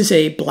 This is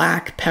a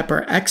black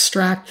pepper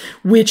extract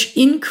which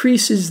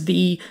increases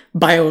the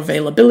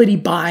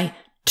bioavailability by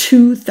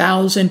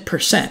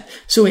 2,000%.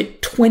 So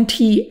it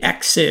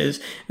 20x's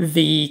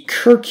the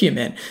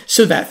curcumin.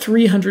 So that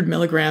 300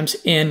 milligrams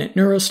in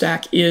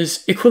Neurostack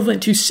is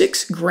equivalent to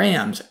 6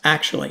 grams,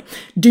 actually.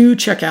 Do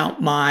check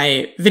out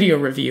my video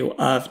review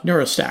of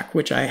Neurostack,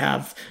 which I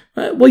have,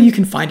 you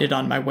can find it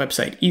on my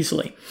website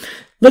easily.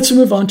 Let's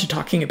move on to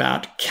talking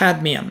about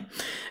cadmium.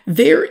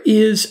 There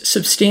is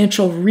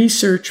substantial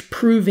research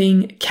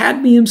proving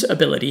cadmium's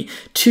ability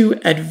to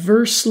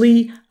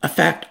adversely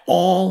affect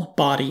all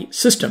body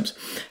systems.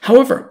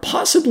 However,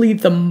 possibly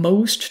the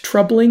most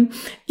troubling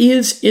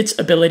is its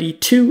ability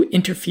to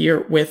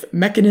interfere with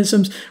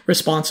mechanisms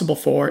responsible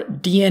for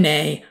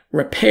DNA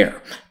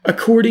repair,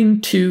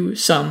 according to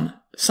some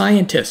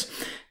scientists.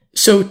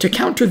 So to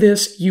counter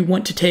this, you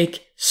want to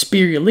take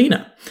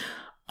spirulina.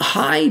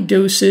 High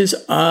doses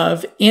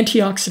of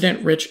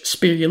antioxidant-rich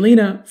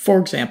spirulina, for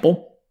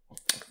example,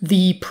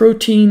 the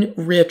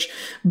protein-rich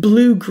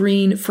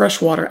blue-green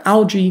freshwater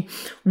algae,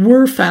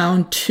 were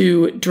found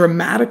to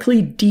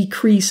dramatically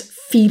decrease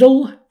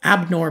fetal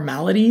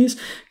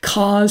abnormalities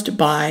caused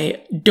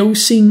by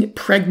dosing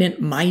pregnant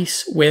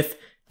mice with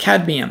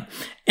cadmium.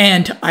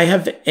 And I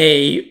have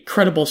a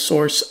credible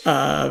source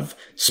of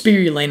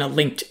spirulina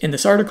linked in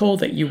this article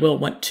that you will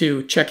want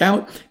to check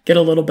out. Get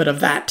a little bit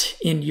of that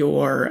in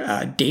your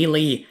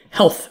daily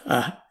health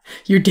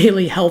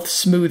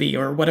smoothie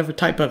or whatever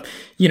type of,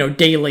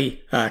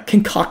 daily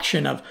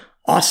concoction of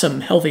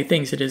awesome healthy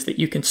things it is that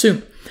you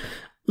consume.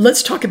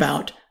 Let's talk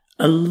about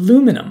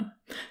aluminum.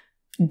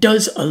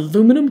 Does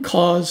aluminum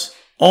cause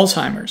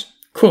Alzheimer's?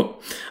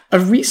 Quote, a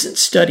recent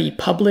study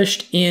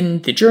published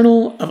in the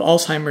Journal of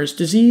Alzheimer's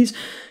Disease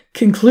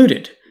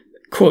concluded,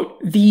 quote,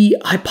 the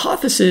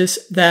hypothesis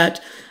that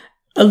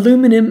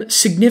aluminum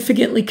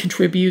significantly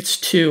contributes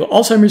to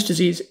Alzheimer's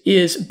disease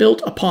is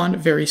built upon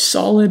very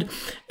solid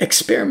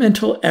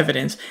experimental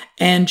evidence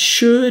and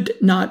should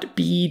not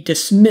be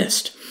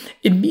dismissed.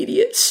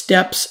 Immediate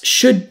steps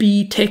should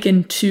be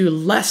taken to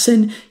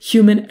lessen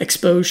human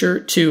exposure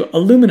to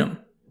aluminum,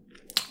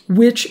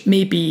 which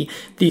may be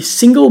the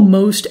single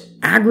most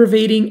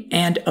aggravating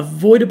and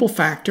avoidable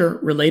factor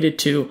related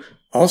to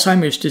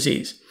Alzheimer's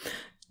disease.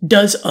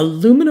 Does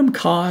aluminum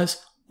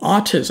cause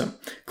autism?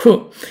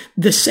 Quote,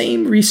 the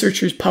same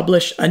researchers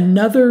published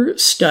another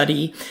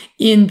study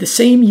in the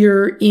same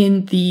year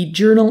in the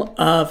Journal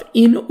of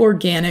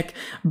Inorganic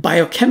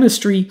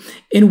Biochemistry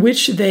in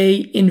which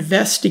they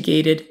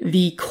investigated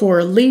the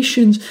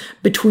correlations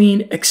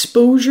between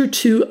exposure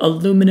to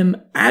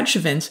aluminum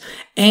adjuvants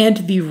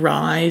and the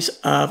rise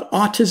of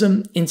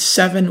autism in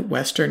 7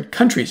 Western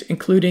countries,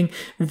 including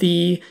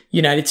the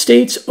United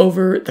States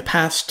over the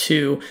past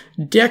 2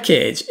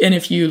 decades. And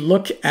if you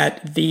look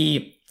at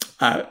the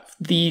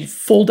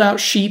fold-out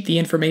sheet, the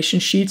information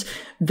sheets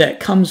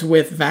that comes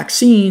with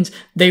vaccines,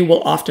 they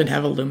will often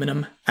have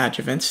aluminum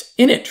adjuvants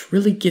in it.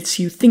 Really gets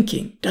you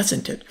thinking,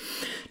 doesn't it?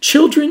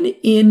 Children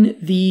in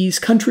these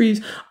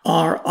countries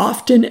are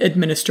often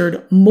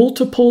administered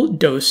multiple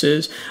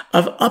doses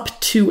of up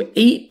to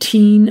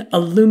 18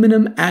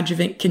 aluminum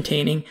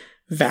adjuvant-containing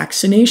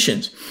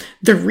vaccinations.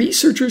 The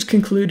researchers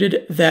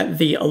concluded that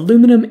the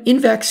aluminum in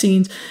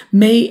vaccines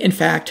may in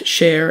fact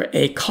share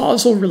a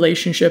causal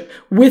relationship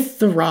with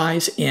the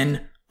rise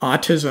in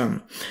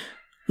autism.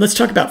 Let's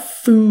talk about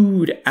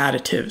food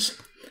additives.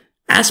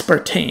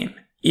 Aspartame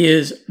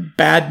is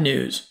bad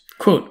news.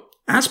 Quote,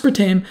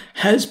 aspartame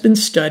has been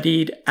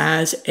studied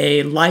as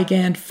a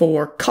ligand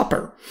for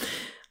copper,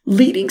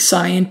 leading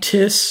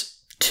scientists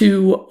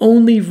to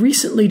only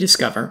recently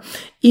discover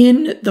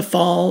in the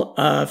fall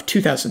of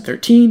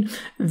 2013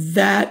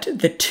 that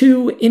the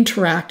two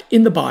interact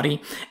in the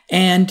body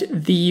and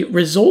the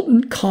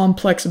resultant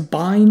complex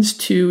binds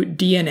to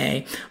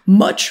DNA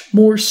much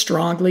more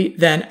strongly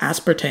than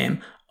aspartame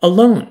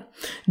alone.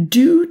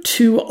 Due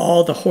to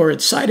all the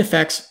horrid side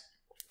effects,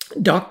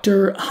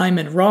 Dr.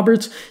 Hyman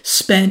Roberts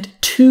spent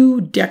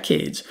 2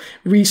 decades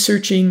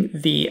researching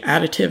the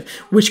additive,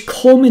 which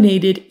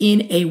culminated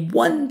in a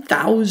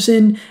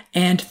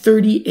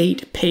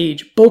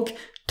 1,038-page book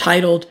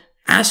titled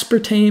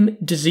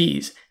Aspartame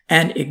Disease,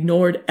 an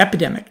Ignored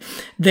Epidemic,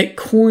 that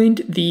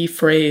coined the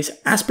phrase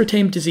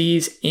aspartame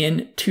disease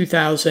in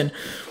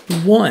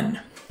 2001.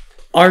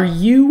 Are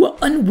you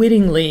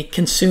unwittingly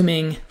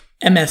consuming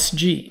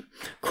MSG?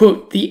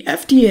 Quote, the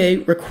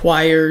FDA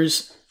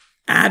requires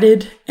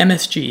added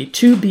MSG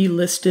to be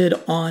listed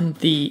on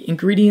the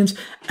ingredients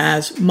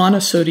as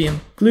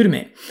monosodium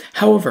glutamate.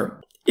 However,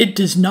 it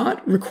does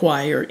not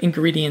require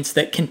ingredients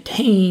that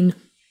contain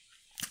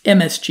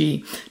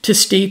MSG to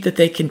state that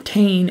they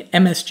contain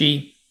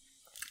MSG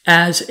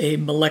as a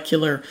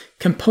molecular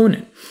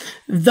component.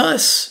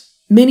 Thus,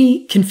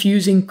 many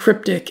confusing,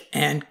 cryptic,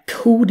 and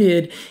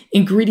coded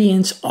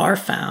ingredients are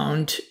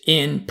found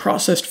in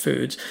processed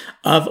foods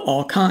of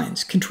all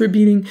kinds,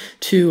 contributing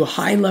to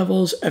high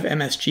levels of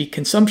MSG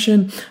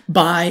consumption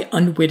by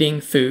unwitting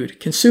food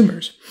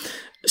consumers.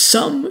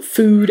 Some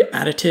food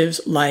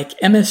additives like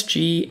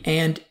MSG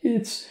and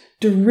its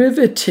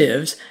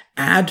derivatives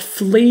add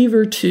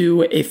flavor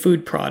to a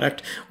food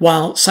product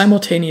while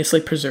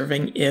simultaneously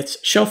preserving its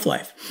shelf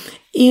life.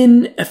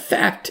 In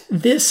effect,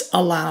 this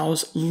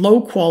allows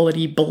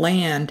low-quality,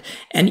 bland,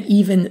 and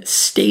even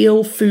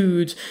stale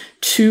foods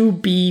to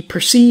be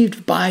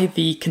perceived by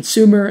the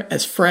consumer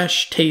as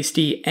fresh,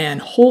 tasty, and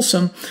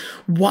wholesome,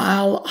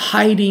 while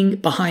hiding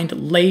behind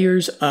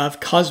layers of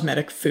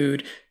cosmetic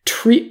food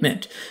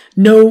treatment,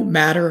 no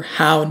matter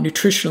how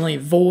nutritionally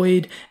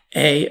void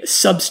a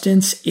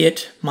substance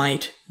it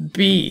might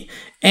be.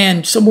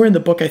 And somewhere in the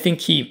book, I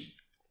think he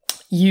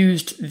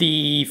used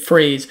the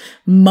phrase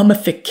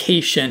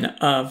mummification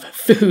of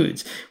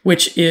foods,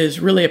 which is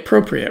really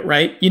appropriate,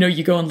 right? You know,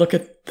 you go and look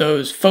at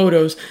those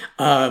photos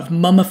of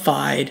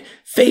mummified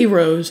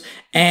pharaohs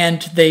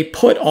and they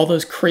put all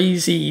those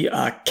crazy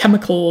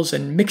chemicals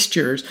and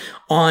mixtures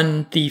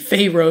on the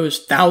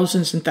pharaohs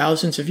thousands and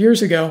thousands of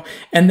years ago.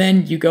 And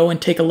then you go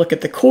and take a look at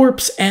the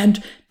corpse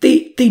and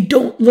they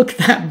don't look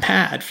that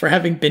bad for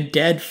having been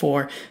dead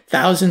for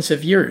thousands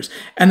of years.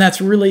 And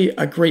that's really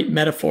a great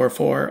metaphor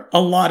for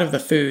a lot of the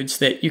foods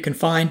that you can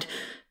find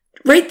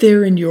right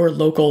there in your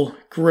local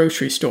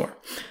grocery store.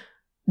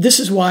 This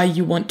is why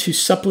you want to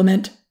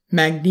supplement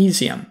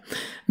magnesium.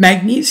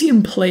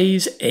 Magnesium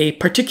plays a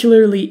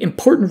particularly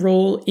important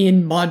role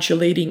in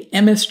modulating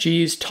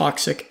MSG's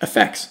toxic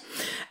effects,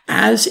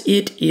 as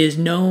it is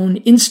known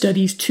in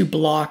studies to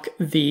block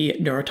the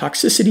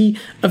neurotoxicity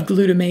of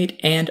glutamate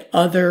and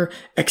other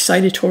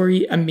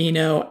excitatory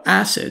amino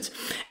acids,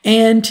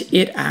 and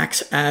it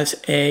acts as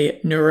a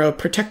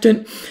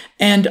neuroprotectant.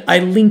 And I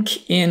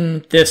link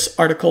in this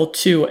article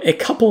to a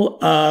couple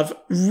of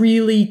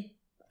really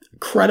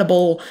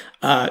credible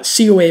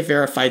COA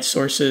verified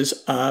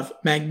sources of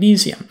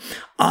magnesium.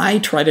 I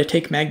try to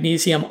take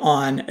magnesium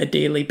on a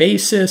daily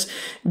basis.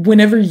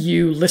 Whenever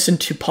you listen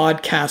to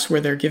podcasts where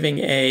they're giving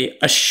a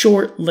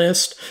short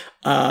list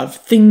of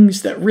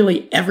things that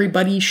really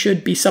everybody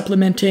should be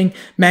supplementing,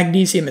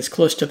 magnesium is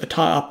close to the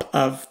top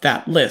of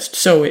that list.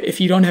 So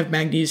if you don't have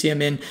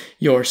magnesium in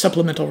your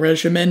supplemental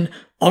regimen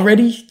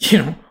already,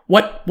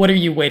 what are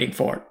you waiting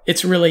for?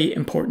 It's really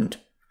important.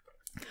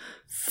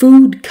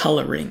 Food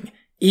coloring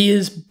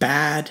is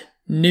bad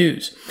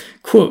news.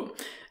 Quote,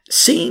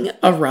 seeing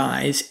a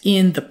rise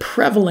in the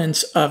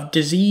prevalence of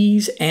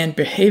disease and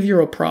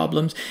behavioral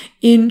problems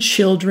in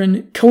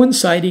children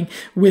coinciding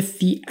with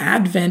the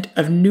advent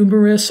of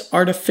numerous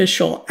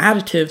artificial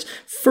additives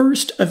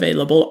first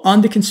available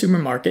on the consumer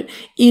market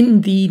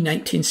in the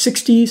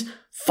 1960s,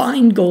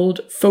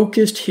 Feingold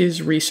focused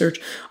his research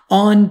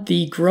on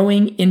the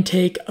growing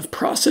intake of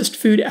processed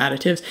food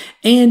additives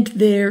and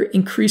their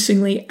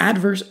increasingly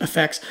adverse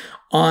effects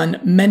on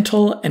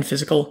mental and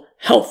physical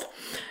health.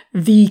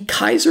 The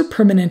Kaiser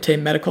Permanente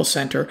Medical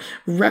Center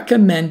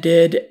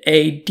recommended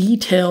a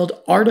detailed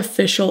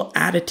artificial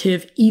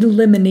additive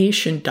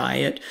elimination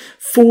diet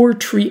for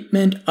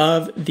treatment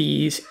of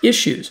these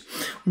issues,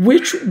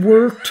 which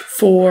worked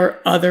for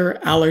other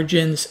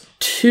allergens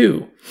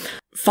too.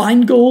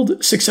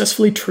 Feingold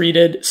successfully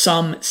treated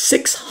some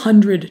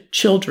 600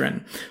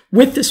 children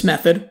with this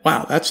method.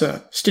 Wow, that's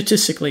a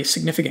statistically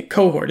significant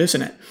cohort,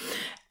 isn't it?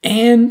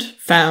 And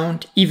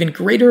found even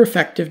greater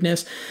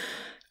effectiveness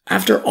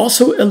after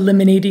also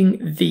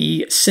eliminating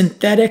the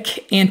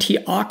synthetic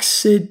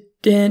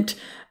antioxidant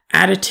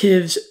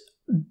additives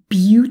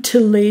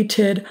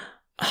butylated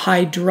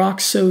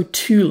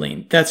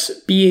hydroxytoluene, that's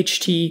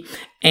BHT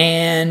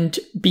and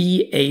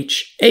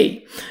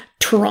BHA,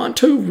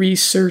 Toronto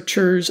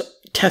researchers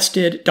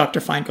tested Dr.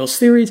 Feingold's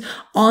theories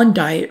on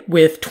diet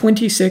with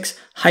 26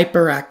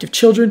 hyperactive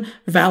children,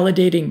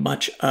 validating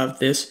much of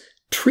this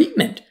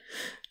treatment.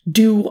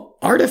 Do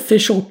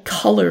artificial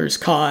colors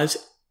cause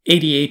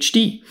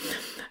ADHD?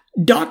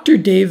 Dr.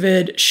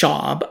 David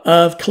Schaub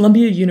of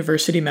Columbia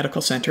University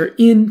Medical Center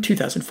in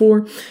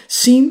 2004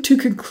 seemed to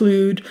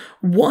conclude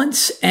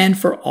once and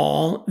for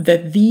all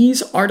that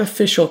these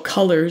artificial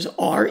colors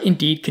are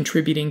indeed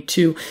contributing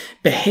to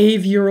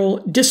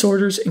behavioral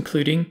disorders,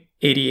 including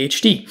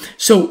ADHD.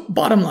 So,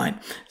 bottom line,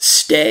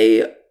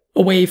 stay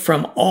away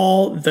from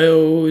all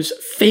those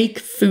fake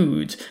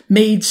foods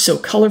made so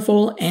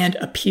colorful and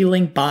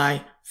appealing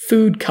by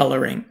food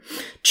coloring.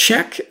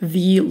 Check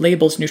the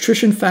label's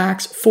nutrition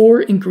facts for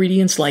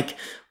ingredients like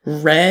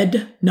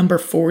red, number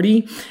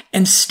 40,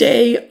 and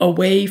stay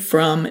away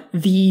from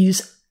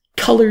these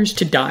colors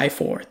to die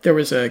for. There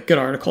was a good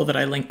article that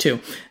I linked to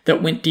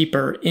that went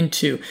deeper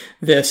into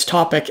this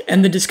topic.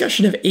 And the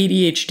discussion of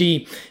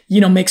ADHD,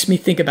 makes me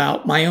think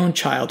about my own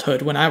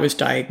childhood when I was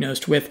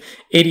diagnosed with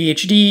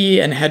ADHD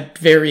and had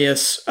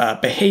various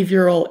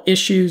behavioral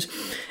issues.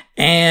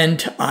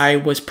 And I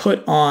was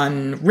put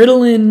on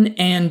Ritalin,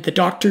 and the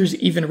doctors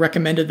even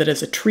recommended that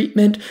as a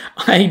treatment,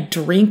 I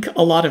drink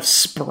a lot of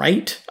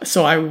Sprite.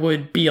 So I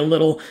would be a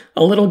little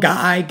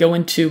guy, go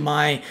into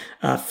my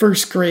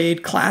first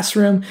grade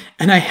classroom,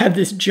 and I had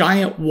this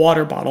giant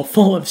water bottle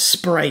full of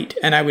Sprite,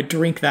 and I would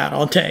drink that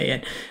all day.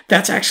 And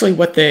that's actually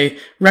what they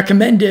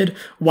recommended,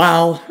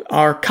 while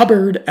our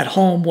cupboard at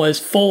home was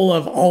full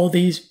of all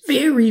these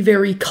very,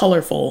 very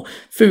colorful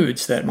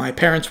foods that my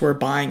parents were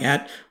buying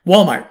at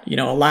Walmart.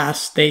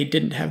 Alas, they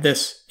didn't have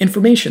this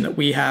information that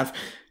we have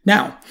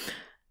now.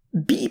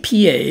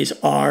 BPAs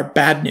are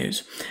bad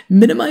news.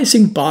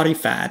 Minimizing body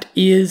fat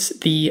is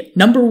the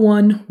number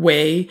one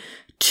way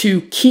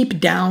to keep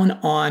down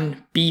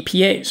on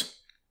BPAs.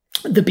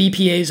 The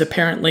BPAs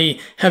apparently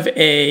have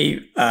a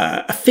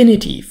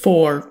affinity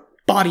for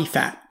body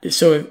fat.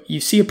 So if you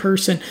see a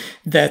person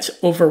that's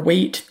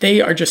overweight, they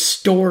are just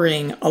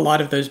storing a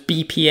lot of those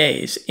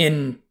BPAs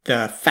in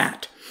the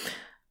fat.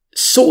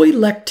 Soy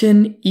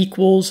lectin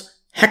equals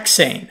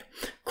hexane.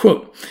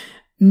 Quote,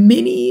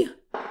 many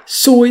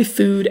soy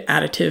food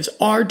additives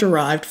are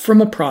derived from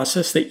a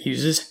process that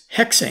uses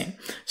hexane.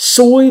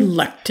 Soy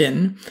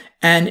lectin,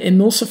 an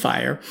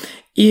emulsifier,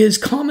 is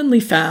commonly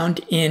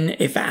found in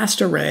a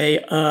vast array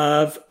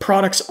of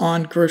products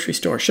on grocery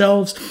store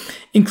shelves,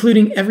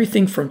 including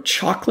everything from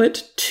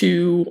chocolate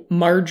to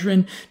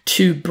margarine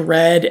to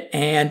bread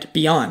and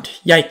beyond.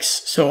 Yikes.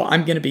 So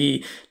I'm going to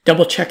be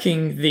double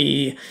checking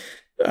the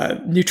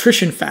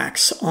nutrition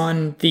facts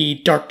on the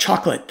dark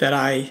chocolate that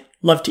I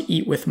love to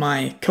eat with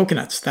my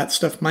coconuts. That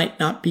stuff might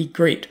not be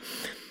great.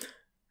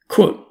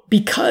 Quote,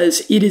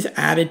 because it is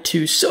added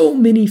to so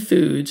many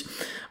foods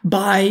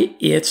by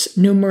its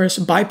numerous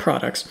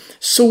byproducts,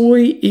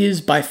 soy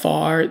is by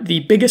far the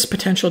biggest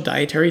potential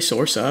dietary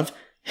source of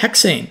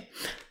hexane.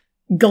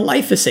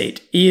 Glyphosate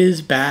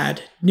is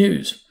bad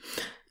news.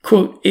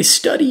 Quote, a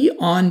study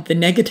on the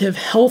negative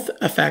health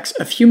effects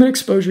of human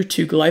exposure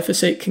to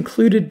glyphosate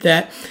concluded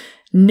that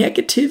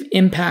negative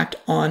impact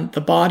on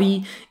the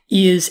body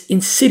is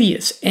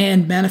insidious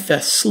and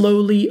manifests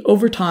slowly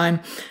over time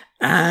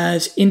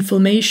as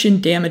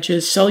inflammation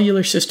damages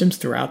cellular systems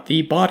throughout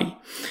the body.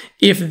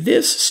 If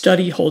this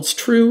study holds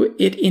true,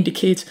 it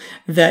indicates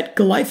that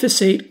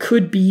glyphosate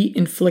could be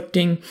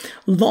inflicting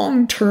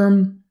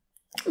long-term,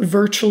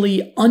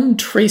 virtually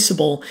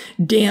untraceable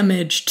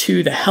damage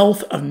to the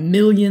health of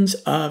millions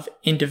of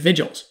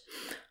individuals.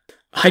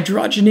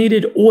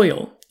 Hydrogenated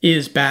oil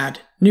is bad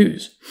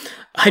news.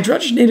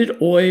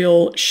 Hydrogenated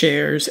oil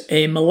shares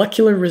a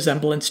molecular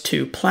resemblance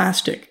to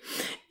plastic.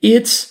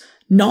 It's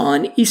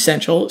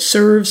non-essential,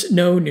 serves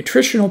no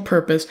nutritional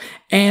purpose,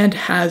 and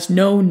has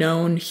no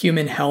known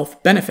human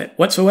health benefit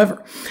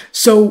whatsoever.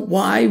 So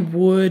why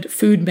would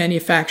food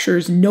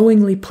manufacturers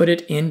knowingly put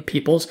it in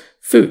people's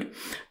food?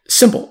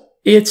 Simple.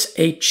 It's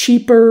a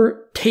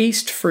cheaper,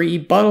 taste-free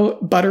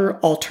butter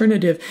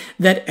alternative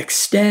that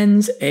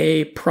extends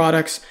a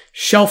product's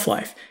shelf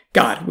life.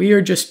 God, we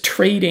are just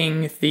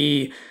trading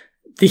the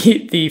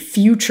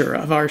future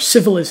of our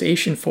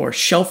civilization for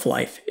shelf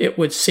life, it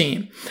would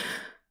seem.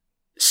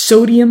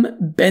 Sodium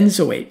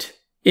benzoate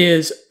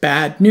is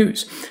bad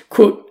news.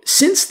 Quote,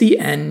 since the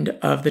end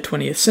of the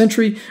 20th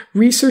century,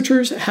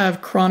 researchers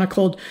have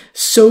chronicled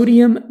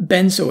sodium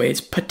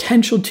benzoate's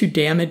potential to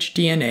damage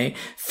DNA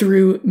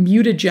through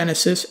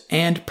mutagenesis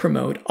and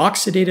promote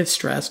oxidative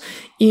stress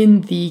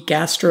in the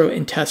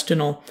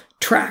gastrointestinal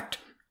tract.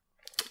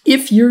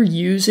 If you're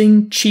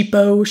using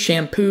cheapo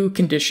shampoo,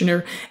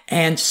 conditioner,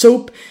 and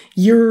soap,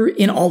 you're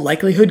in all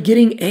likelihood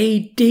getting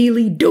a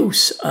daily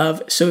dose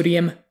of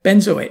sodium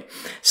benzoate.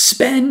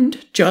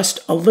 Spend just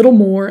a little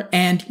more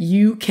and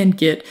you can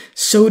get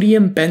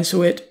sodium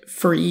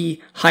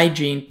benzoate-free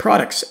hygiene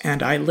products,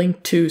 and I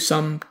link to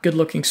some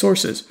good-looking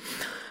sources.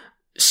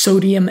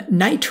 Sodium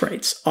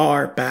nitrates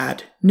are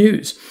bad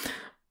news.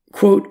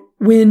 Quote,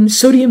 When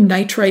sodium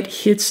nitrite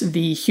hits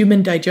the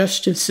human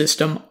digestive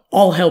system,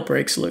 all hell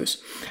breaks loose.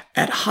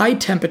 At high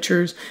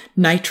temperatures,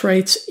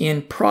 nitrites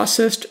in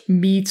processed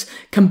meats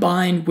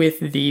combine with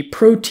the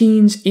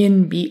proteins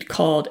in meat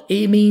called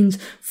amines,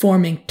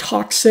 forming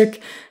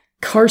toxic,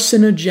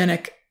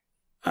 carcinogenic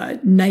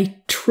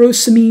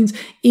nitrosamines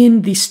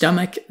in the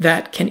stomach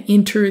that can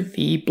enter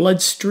the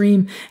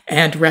bloodstream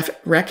and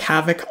wreak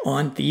havoc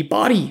on the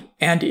body.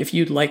 And if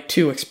you'd like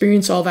to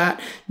experience all that,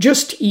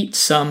 just eat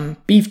some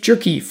beef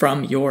jerky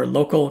from your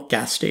local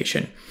gas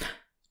station.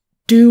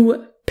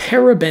 Do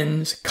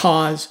parabens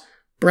cause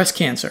breast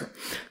cancer?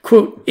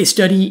 Quote, a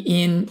study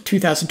in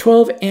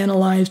 2012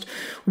 analyzed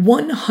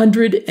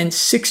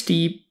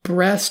 160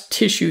 breast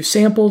tissue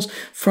samples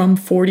from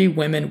 40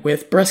 women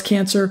with breast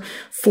cancer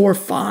for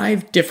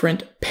 5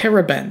 different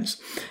parabens.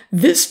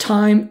 This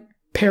time,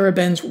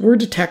 parabens were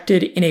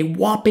detected in a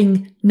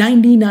whopping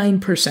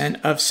 99%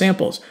 of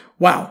samples.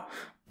 Wow.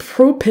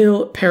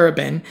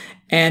 Propylparaben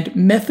and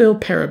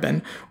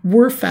methylparaben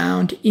were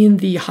found in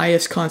the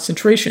highest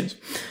concentrations,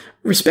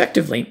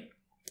 respectively.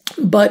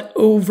 But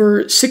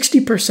over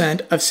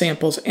 60% of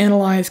samples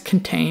analyzed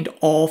contained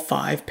all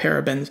 5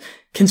 parabens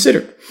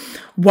considered.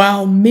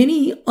 While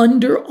many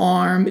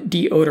underarm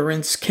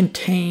deodorants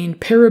contain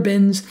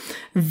parabens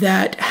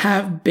that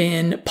have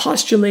been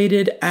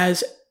postulated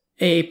as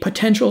a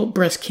potential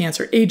breast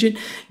cancer agent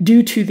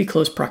due to the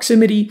close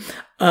proximity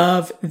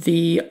of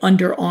the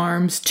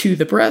underarms to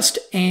the breast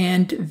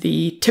and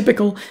the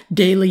typical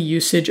daily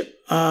usage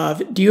of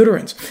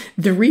deodorants.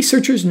 The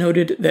researchers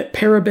noted that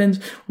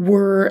parabens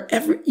were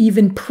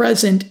even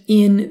present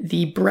in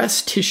the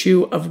breast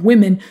tissue of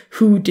women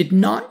who did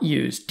not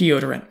use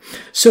deodorant.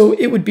 So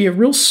it would be a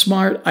real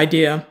smart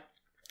idea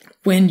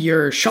when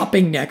you're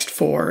shopping next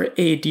for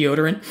a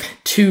deodorant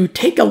to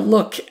take a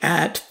look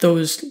at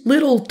those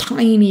little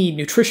tiny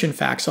nutrition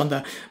facts on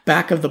the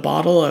back of the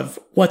bottle of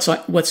what's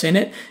in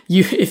it.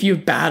 If you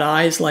have bad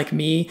eyes like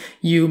me,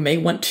 you may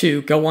want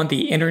to go on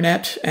the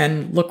internet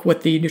and look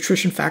what the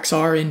nutrition facts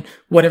are in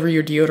whatever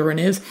your deodorant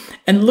is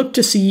and look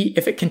to see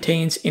if it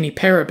contains any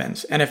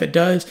parabens. And if it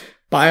does,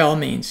 by all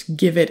means,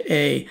 give it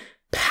a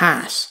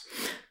pass.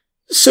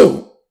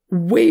 So,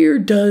 where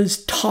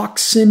does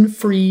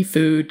toxin-free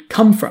food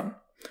come from?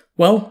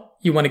 Well,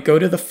 you want to go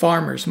to the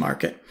farmer's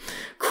market.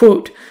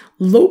 Quote,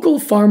 local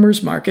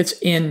farmers markets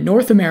in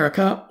North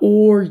America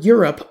or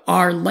Europe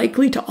are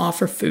likely to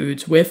offer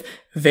foods with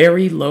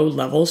very low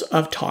levels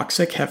of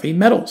toxic heavy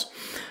metals.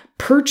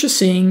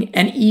 Purchasing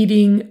and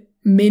eating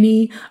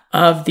many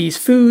of these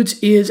foods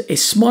is a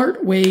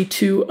smart way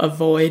to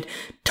avoid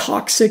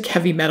toxic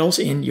heavy metals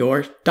in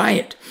your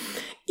diet.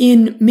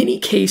 In many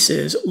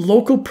cases,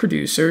 local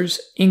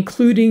producers,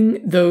 including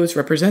those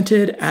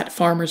represented at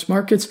farmers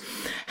markets,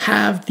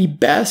 have the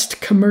best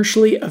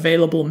commercially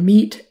available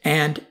meat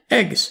and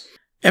eggs.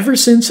 Ever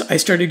since I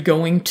started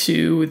going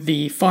to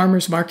the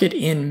farmers market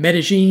in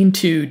Medellin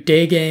to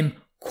day game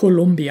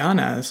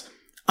colombianas,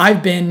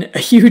 I've been a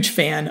huge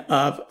fan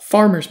of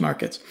farmers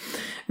markets.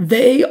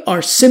 They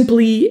are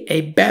simply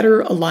a better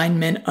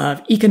alignment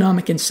of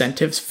economic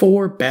incentives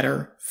for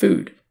better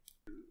food.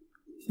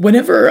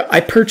 Whenever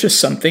I purchase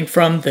something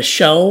from the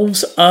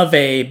shelves of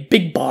a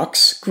big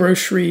box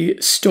grocery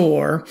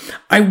store,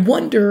 I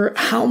wonder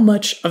how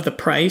much of the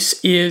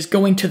price is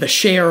going to the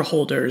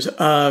shareholders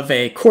of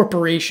a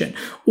corporation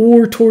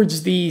or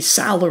towards the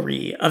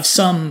salary of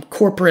some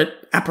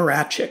corporate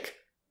apparatchik.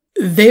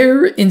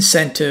 Their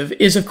incentive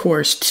is, of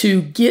course,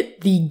 to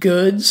get the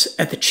goods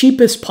at the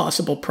cheapest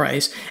possible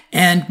price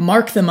and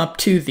mark them up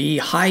to the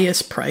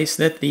highest price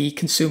that the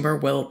consumer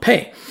will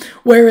pay.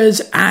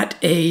 Whereas at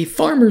a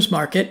farmer's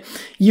market,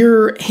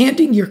 you're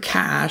handing your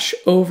cash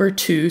over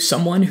to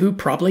someone who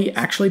probably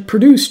actually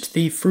produced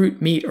the fruit,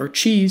 meat, or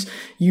cheese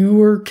you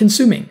were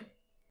consuming.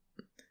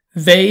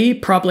 They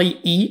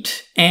probably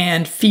eat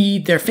and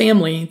feed their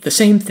family the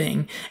same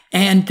thing,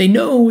 and they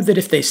know that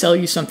if they sell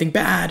you something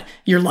bad,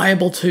 you're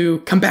liable to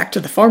come back to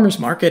the farmer's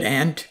market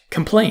and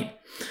complain.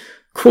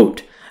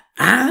 Quote,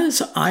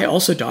 as I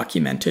also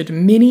documented,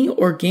 many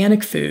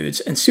organic foods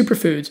and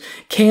superfoods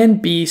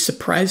can be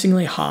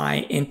surprisingly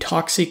high in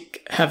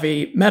toxic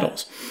heavy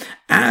metals.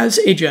 As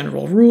a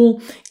general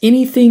rule,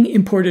 anything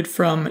imported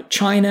from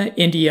China,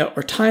 India,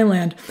 or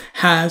Thailand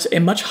has a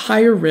much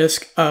higher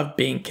risk of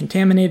being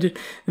contaminated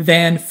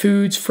than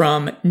foods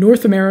from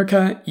North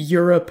America,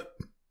 Europe,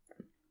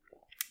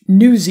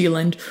 New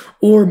Zealand,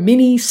 or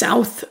many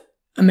South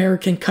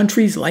American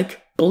countries like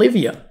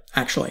Bolivia.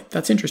 Actually,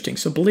 that's interesting.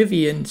 So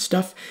Bolivian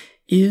stuff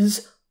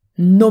is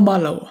no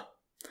malo.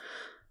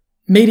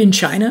 Made in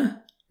China?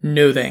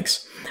 No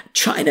thanks.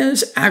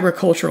 China's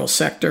agricultural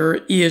sector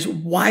is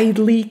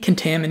widely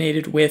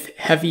contaminated with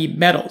heavy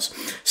metals.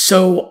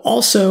 So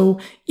also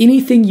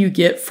anything you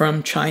get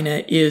from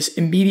China is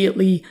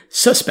immediately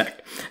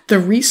suspect. The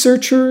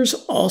researchers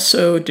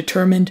also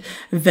determined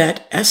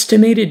that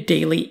estimated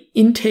daily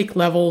intake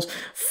levels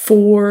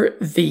for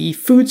the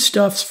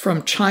foodstuffs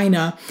from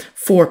China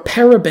for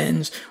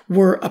parabens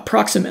were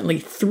approximately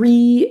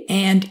 3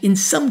 and in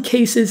some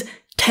cases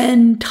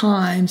 10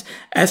 times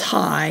as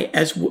high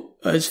as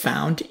was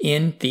found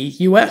in the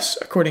US,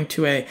 according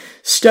to a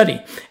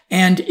study.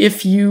 And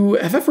if you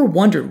have ever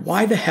wondered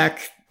why the heck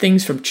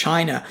things from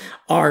China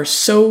are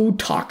so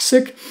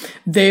toxic,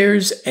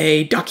 there's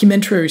a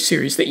documentary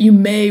series that you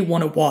may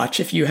want to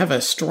watch if you have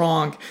a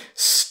strong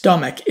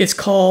stomach. It's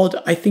called,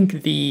 I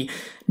think, the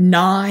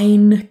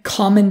 9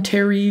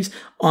 Commentaries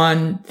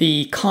on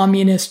the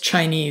Communist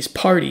Chinese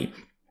Party.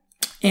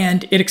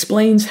 And it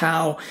explains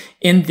how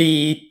in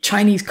the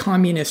Chinese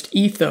communist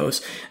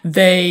ethos,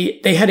 they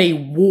had a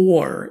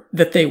war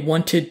that they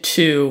wanted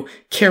to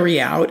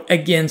carry out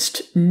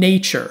against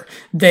nature.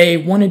 They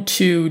wanted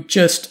to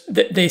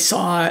they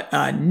saw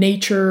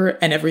nature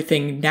and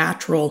everything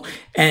natural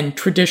and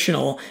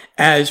traditional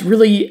as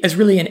really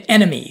an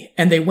enemy.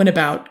 And they went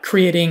about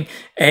creating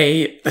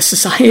a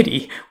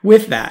society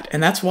with that.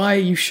 And that's why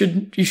you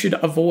should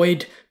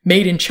avoid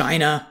made in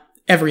China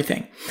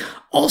everything.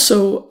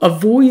 Also,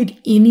 avoid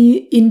any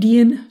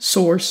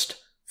Indian-sourced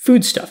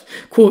foodstuff.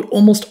 Quote,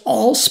 almost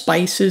all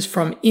spices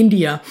from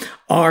India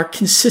are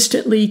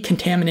consistently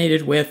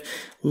contaminated with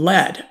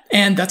lead.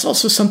 And that's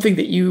also something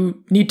that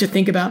you need to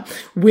think about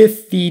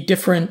with the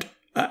different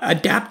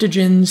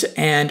adaptogens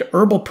and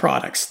herbal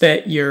products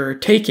that you're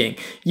taking.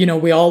 You know,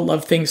 we all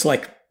love things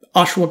like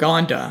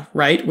ashwagandha,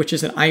 right? Which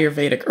is an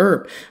Ayurvedic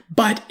herb.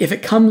 But if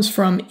it comes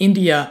from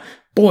India,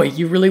 boy,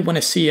 you really want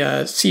to see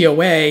a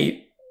COA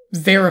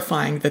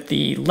verifying that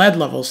the lead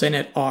levels in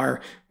it are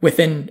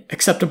within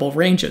acceptable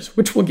ranges,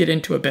 which we'll get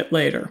into a bit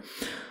later.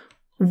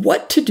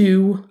 What to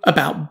do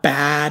about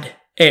bad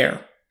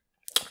air?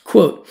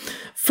 Quote,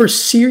 for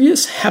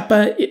serious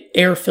HEPA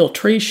air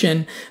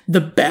filtration, the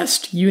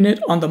best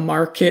unit on the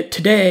market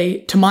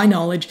today, to my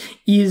knowledge,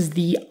 is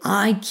the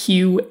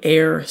IQ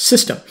Air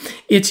system.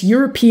 It's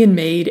European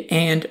made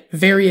and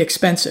very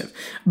expensive,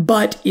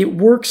 but it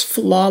works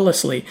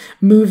flawlessly,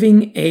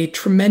 moving a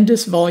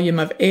tremendous volume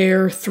of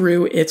air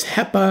through its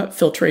HEPA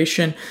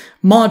filtration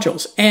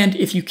modules. And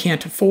if you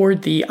can't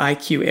afford the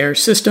IQ Air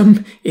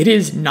system, it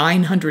is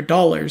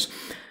 $900.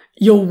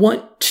 You'll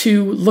want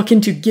to look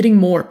into getting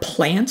more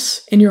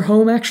plants in your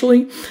home,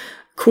 actually.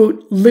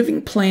 Quote,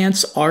 living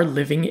plants are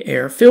living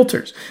air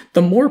filters.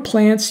 The more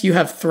plants you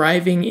have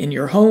thriving in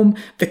your home,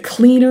 the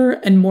cleaner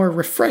and more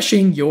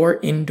refreshing your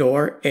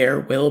indoor air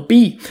will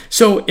be.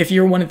 So if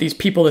you're one of these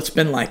people that's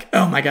been like,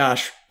 oh my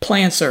gosh,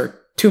 plants are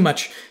too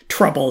much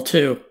trouble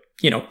to,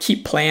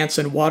 keep plants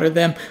and water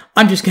them,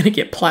 I'm just going to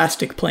get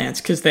plastic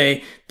plants because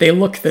they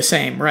look the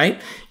same,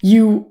 right?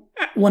 You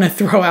want to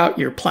throw out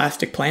your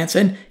plastic plants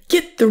and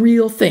get the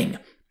real thing.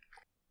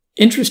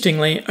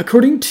 Interestingly,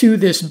 according to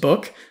this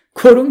book,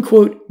 quote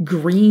unquote,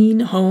 green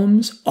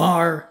homes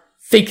are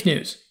fake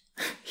news.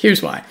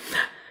 Here's why.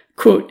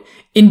 Quote,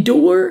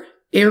 indoor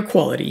air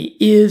quality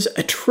is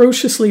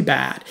atrociously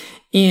bad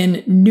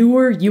in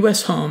newer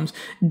U.S. homes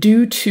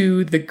due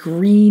to the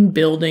green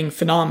building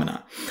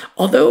phenomena.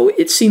 Although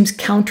it seems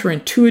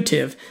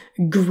counterintuitive,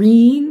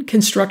 green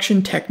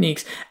construction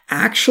techniques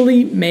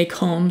actually make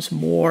homes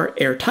more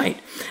airtight,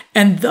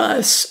 and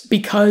thus,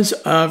 because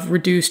of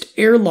reduced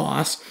air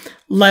loss,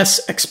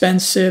 less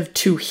expensive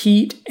to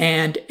heat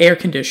and air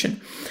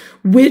condition,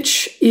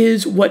 which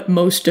is what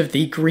most of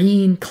the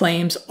green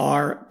claims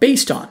are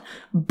based on,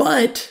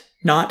 but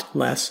not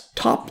less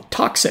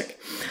toxic.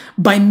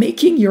 By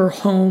making your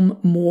home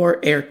more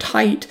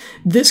airtight,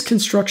 this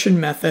construction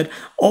method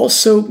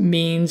also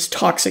means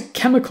toxic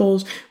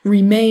chemicals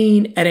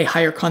remain at a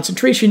higher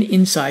concentration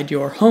inside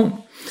your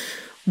home.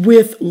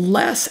 With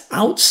less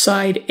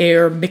outside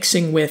air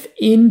mixing with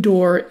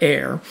indoor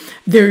air,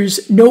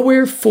 there's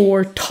nowhere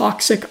for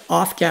toxic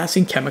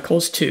off-gassing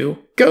chemicals to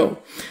go.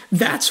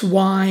 That's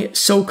why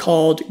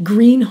so-called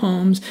green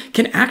homes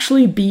can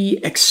actually be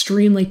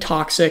extremely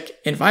toxic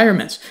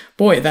environments.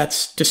 Boy,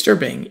 that's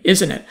disturbing,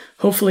 isn't it?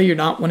 Hopefully you're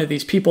not one of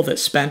these people that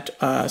spent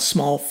a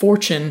small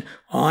fortune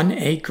on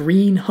a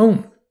green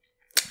home.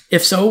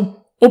 If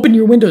so, open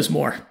your windows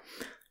more.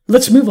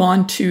 Let's move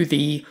on to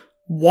the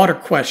water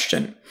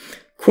question.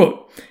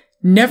 Quote,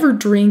 never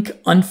drink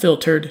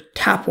unfiltered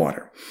tap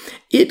water.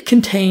 It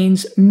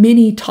contains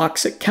many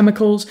toxic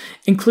chemicals,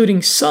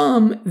 including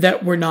some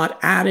that were not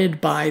added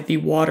by the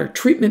water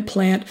treatment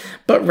plant,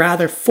 but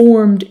rather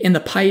formed in the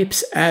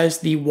pipes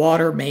as the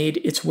water made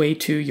its way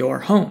to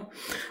your home.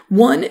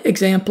 One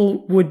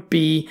example would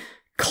be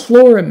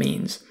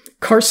chloramines,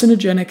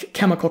 carcinogenic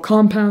chemical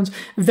compounds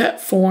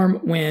that form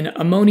when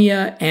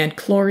ammonia and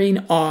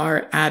chlorine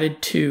are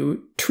added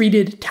to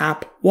treated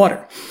tap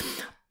water.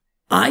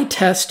 I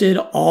tested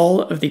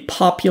all of the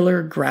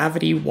popular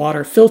gravity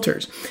water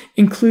filters,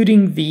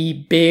 including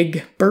the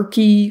Big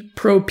Berkey,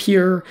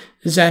 ProPure,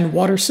 Zen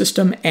Water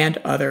System, and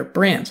other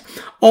brands.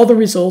 All the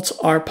results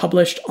are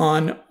published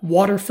on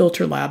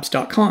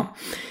waterfilterlabs.com.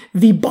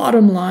 The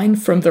bottom line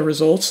from the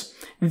results,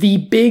 the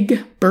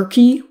Big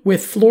Berkey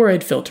with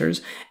fluoride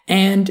filters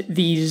and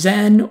the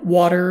Zen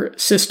Water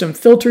System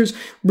filters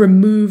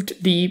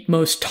removed the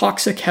most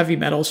toxic heavy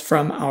metals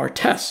from our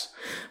tests.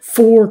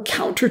 For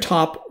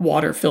countertop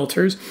water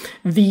filters,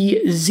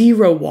 the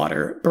Zero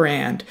Water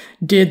brand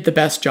did the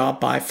best job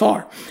by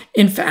far.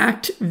 In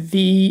fact,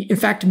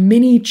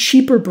 many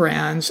cheaper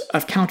brands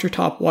of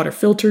countertop water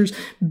filters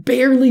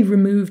barely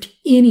removed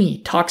any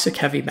toxic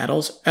heavy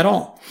metals at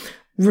all.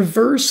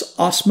 Reverse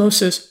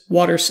osmosis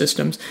water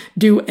systems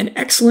do an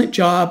excellent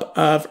job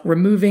of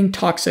removing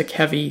toxic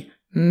heavy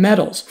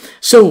metals.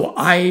 So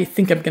I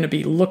think I'm going to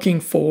be looking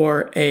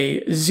for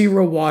a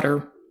Zero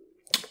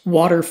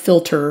water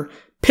filter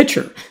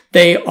pitcher.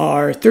 They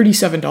are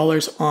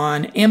 $37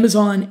 on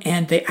Amazon,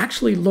 and they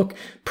actually look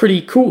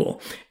pretty cool.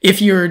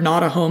 If you're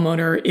not a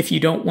homeowner, if you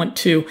don't want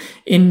to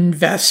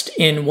invest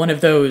in one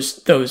of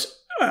those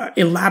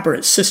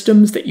elaborate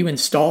systems that you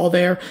install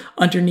there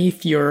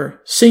underneath your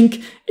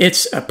sink,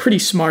 it's a pretty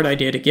smart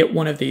idea to get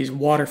one of these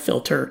water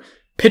filter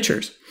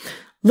pitchers.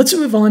 Let's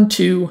move on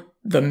to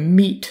the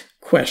meat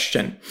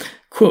question.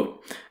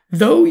 Quote,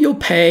 though you'll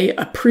pay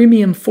a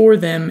premium for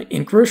them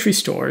in grocery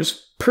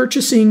stores,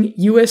 purchasing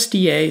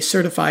USDA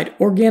certified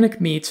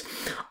organic meats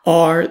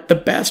are the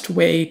best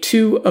way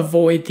to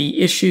avoid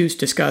the issues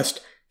discussed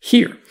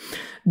here.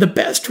 The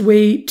best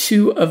way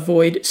to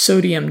avoid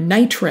sodium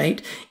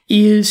nitrite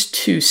is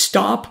to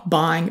stop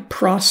buying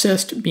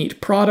processed meat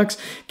products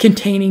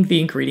containing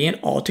the ingredient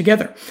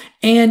altogether.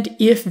 And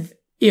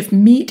if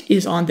meat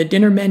is on the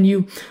dinner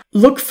menu,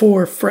 look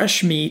for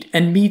fresh meat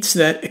and meats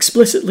that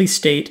explicitly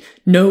state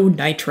no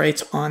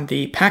nitrates on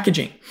the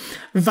packaging.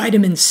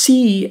 Vitamin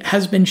C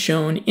has been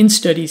shown in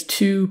studies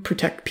to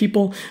protect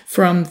people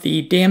from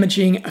the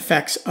damaging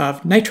effects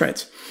of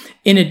nitrates.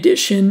 In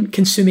addition,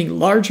 consuming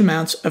large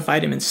amounts of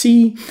vitamin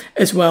C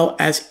as well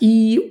as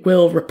E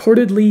will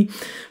reportedly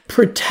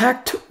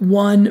protect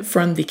one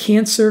from the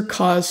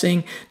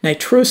cancer-causing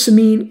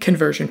nitrosamine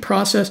conversion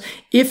process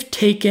if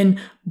taken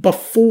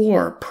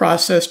before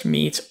processed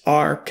meats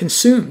are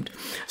consumed.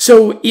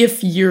 So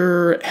if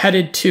you're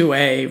headed to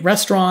a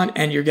restaurant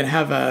and you're going to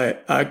have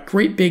a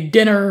great big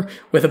dinner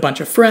with a bunch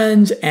of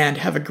friends and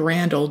have a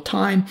grand old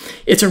time,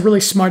 it's a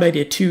really smart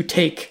idea to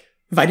take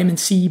vitamin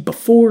C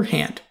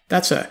beforehand.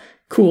 That's a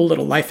cool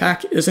little life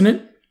hack, isn't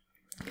it?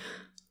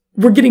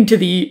 We're getting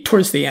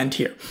towards the end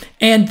here,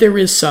 and there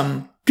is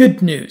some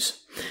good news.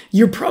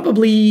 You're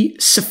probably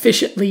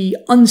sufficiently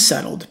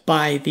unsettled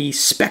by the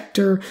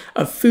specter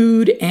of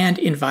food and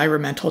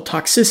environmental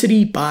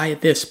toxicity by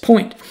this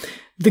point.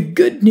 The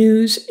good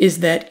news is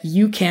that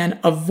you can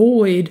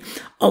avoid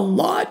a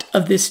lot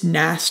of this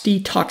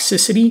nasty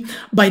toxicity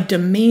by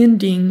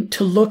demanding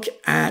to look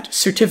at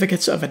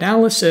certificates of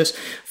analysis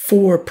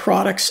for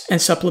products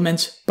and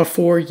supplements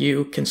before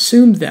you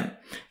consume them.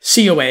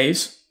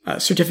 COAs,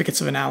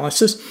 certificates of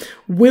analysis,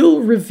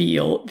 will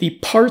reveal the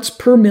parts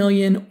per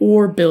million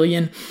or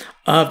billion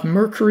of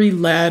mercury,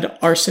 lead,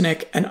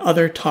 arsenic, and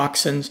other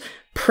toxins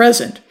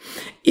present.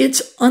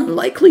 It's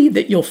unlikely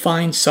that you'll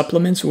find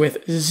supplements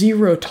with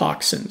zero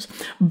toxins,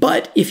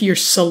 but if you're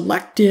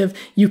selective,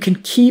 you can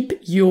keep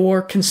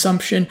your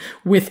consumption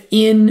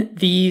within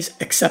these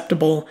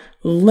acceptable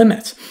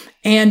limits.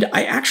 And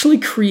I actually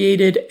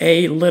created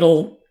a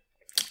little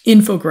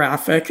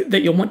infographic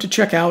that you'll want to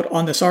check out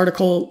on this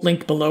article,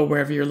 link below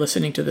wherever you're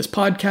listening to this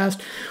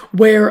podcast,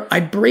 where I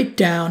break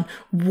down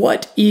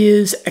what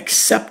is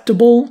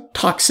acceptable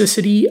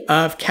toxicity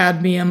of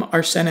cadmium,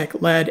 arsenic,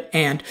 lead,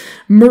 and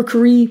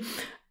mercury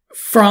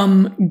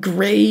from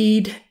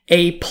grade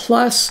A+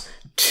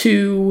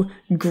 to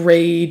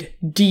grade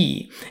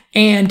D.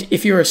 And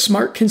if you're a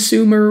smart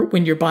consumer,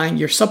 when you're buying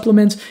your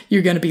supplements,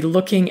 you're going to be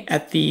looking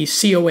at the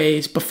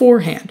COAs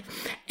beforehand.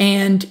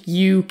 And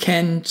you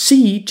can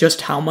see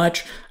just how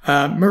much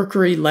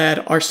mercury,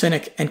 lead,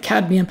 arsenic, and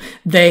cadmium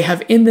they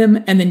have in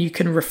them. And then you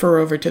can refer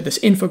over to this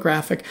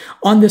infographic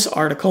on this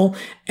article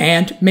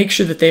and make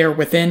sure that they are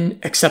within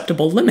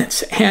acceptable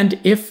limits. And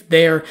if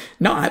they're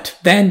not,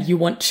 then you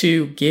want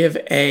to give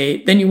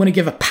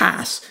a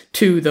pass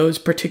to those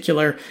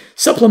particular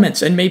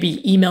supplements, and maybe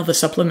email the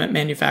supplement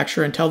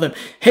manufacturer and tell them,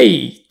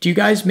 hey, do you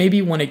guys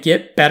maybe want to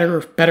get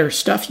better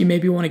stuff? You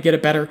maybe want to get a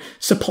better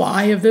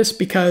supply of this,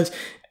 because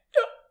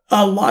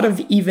a lot of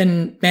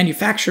even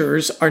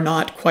manufacturers are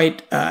not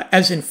quite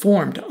as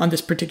informed on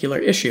this particular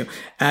issue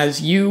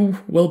as you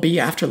will be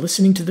after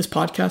listening to this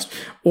podcast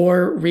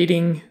or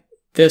reading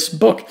this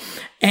book.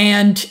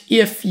 And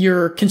if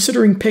you're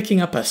considering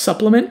picking up a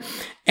supplement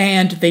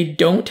and they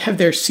don't have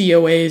their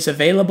COAs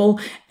available,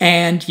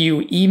 and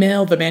you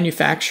email the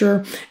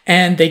manufacturer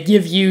and they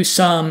give you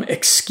some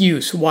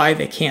excuse why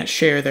they can't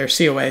share their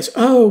COAs.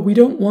 Oh, we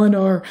don't want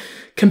our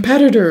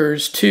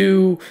competitors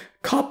to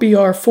copy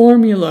our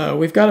formula.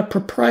 We've got a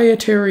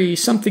proprietary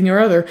something or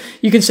other.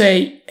 You can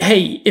say,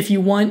 hey, if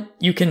you want,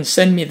 you can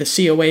send me the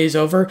COAs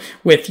over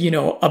with,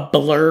 a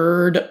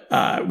blurred,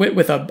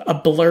 with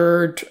a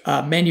blurred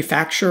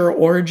manufacturer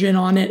origin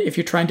on it if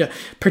you're trying to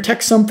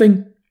protect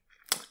something.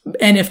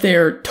 And if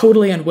they're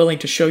totally unwilling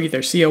to show you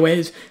their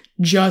COAs,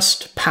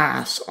 just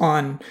pass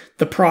on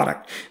the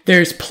product.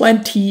 There's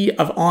plenty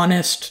of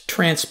honest,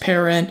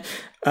 transparent,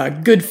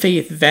 good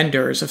faith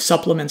vendors of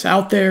supplements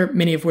out there,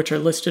 many of which are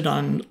listed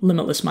on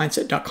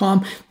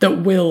limitlessmindset.com,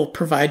 that will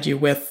provide you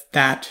with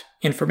that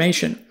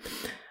information.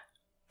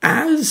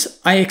 As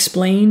I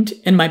explained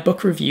in my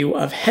book review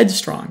of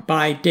Headstrong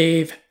by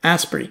Dave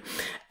Asprey,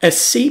 a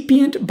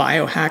sapient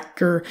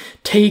biohacker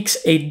takes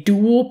a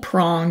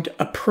dual-pronged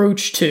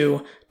approach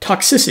to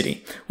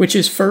toxicity, which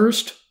is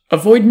first,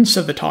 avoidance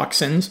of the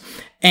toxins,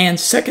 and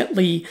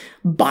secondly,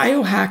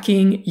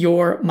 biohacking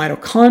your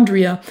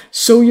mitochondria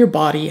so your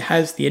body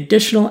has the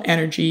additional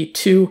energy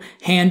to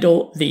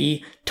handle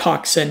the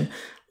toxin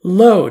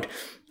load.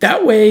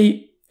 That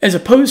way, as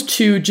opposed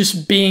to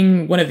just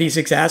being one of these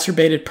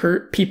exacerbated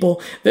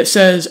people that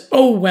says,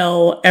 oh,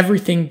 well,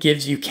 everything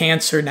gives you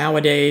cancer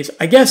nowadays.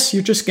 I guess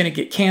you're just going to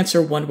get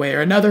cancer one way or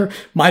another.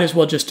 Might as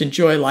well just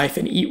enjoy life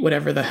and eat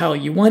whatever the hell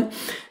you want.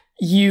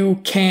 You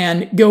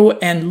can go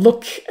and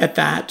look at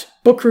that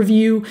book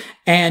review,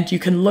 and you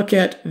can look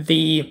at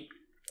the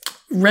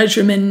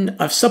regimen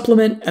of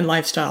supplement and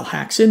lifestyle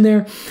hacks in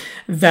there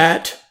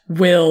that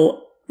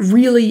will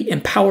really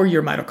empower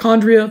your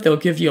mitochondria. They'll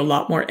give you a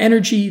lot more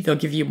energy. They'll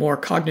give you more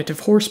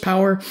cognitive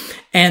horsepower,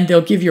 and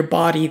they'll give your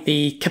body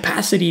the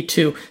capacity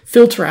to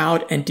filter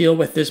out and deal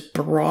with this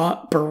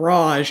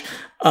barrage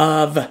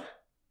of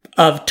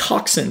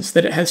toxins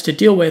that it has to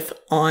deal with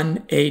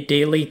on a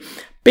daily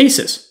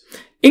basis.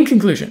 In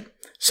conclusion,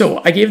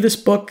 so I gave this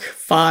book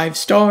 5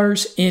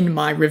 stars in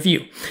my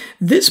review.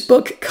 This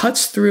book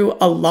cuts through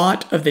a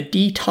lot of the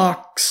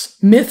detox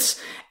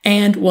myths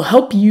and will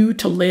help you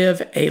to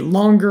live a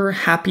longer,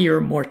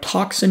 happier, more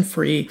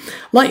toxin-free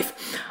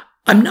life.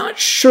 I'm not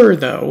sure,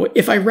 though,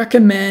 if I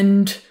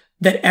recommend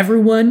that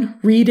everyone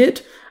read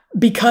it,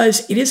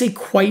 because it is a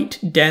quite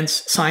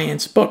dense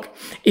science book.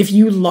 If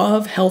you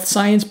love health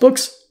science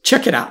books,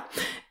 check it out.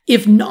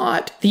 If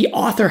not, the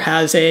author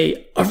has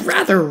a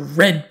rather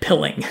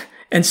red-pilling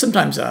and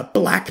sometimes a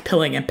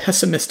black-pilling and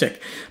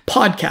pessimistic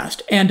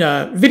podcast and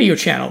a video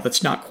channel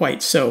that's not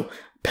quite so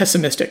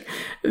pessimistic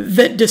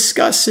that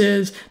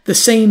discusses the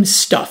same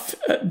stuff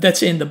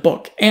that's in the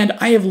book. And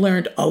I have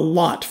learned a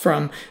lot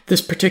from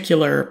this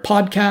particular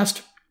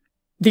podcast.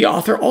 The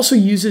author also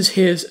uses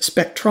his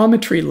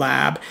spectrometry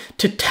lab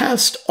to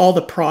test all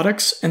the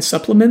products and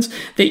supplements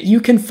that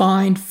you can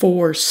find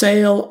for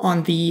sale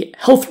on the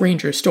Health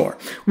Ranger store,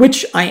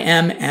 which I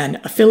am an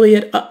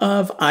affiliate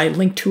of. I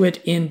link to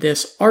it in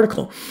this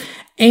article.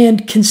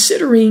 And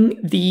considering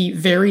the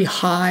very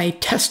high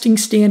testing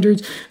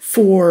standards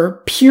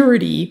for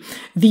purity,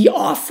 the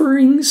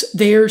offerings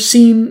there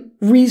seem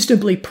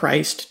reasonably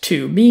priced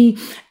to me,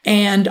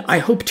 and I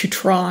hope to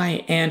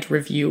try and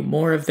review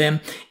more of them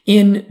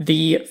in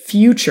the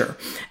future.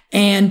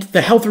 And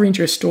the Health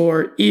Ranger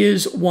store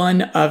is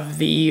one of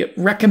the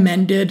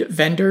recommended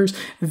vendors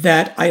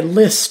that I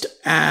list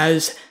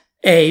as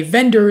a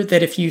vendor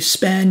that if you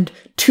spend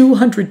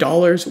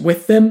 $200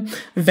 with them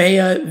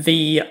via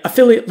the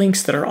affiliate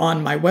links that are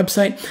on my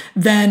website,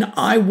 then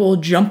I will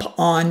jump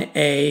on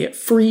a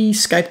free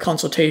Skype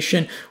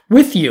consultation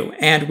with you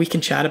and we can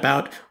chat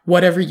about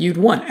whatever you'd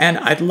want. And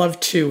I'd love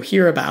to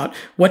hear about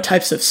what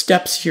types of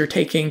steps you're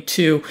taking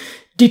to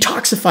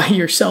detoxify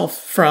yourself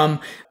from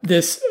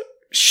this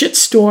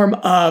shitstorm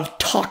of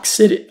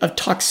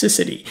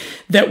toxicity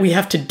that we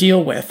have to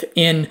deal with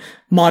in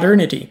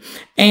modernity.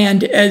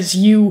 And as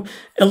you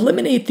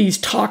eliminate these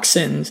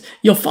toxins,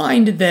 you'll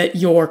find that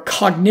your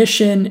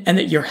cognition and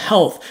that your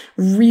health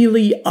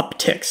really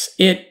upticks.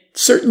 It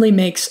certainly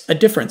makes a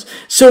difference.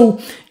 So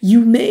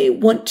you may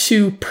want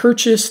to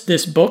purchase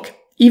this book,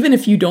 even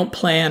if you don't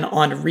plan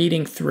on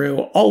reading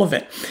through all of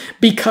it,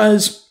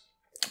 because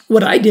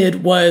what I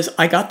did was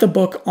I got the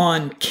book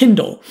on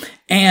Kindle,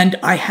 and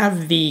I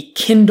have the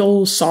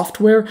Kindle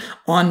software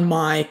on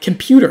my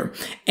computer.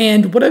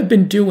 And what I've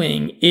been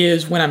doing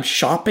is when I'm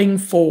shopping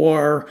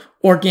for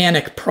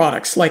organic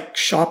products, like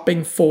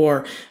shopping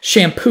for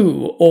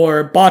shampoo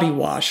or body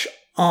wash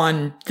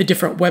on the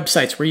different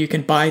websites where you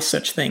can buy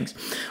such things,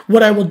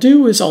 what I will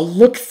do is I'll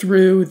look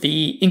through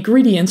the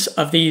ingredients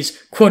of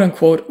these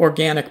quote-unquote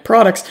organic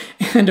products.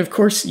 And of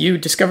course, you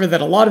discover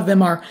that a lot of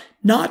them are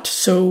not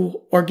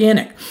so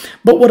organic.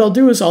 But what I'll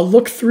do is I'll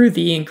look through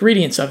the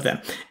ingredients of them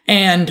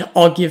and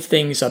I'll give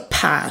things a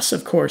pass,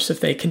 of course,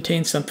 if they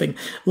contain something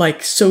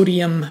like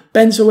sodium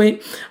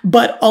benzoate,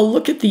 but I'll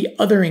look at the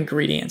other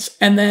ingredients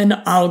and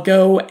then I'll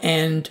go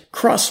and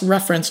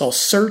cross-reference, I'll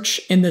search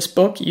in this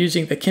book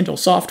using the Kindle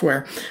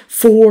software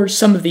for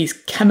some of these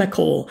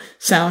chemical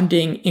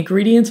sounding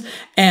ingredients,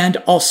 and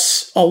I'll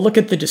look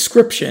at the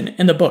description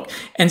in the book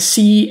and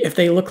see if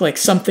they look like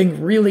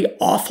something really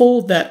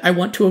awful that I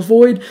want to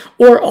avoid,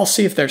 or I'll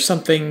see if there's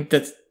something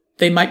that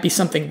they might be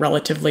something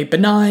relatively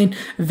benign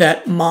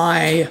that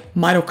my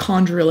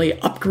mitochondrially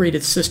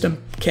upgraded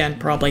system can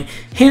probably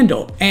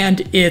handle.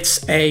 And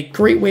it's a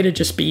great way to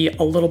just be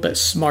a little bit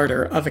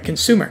smarter of a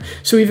consumer.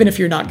 So even if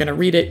you're not going to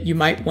read it, you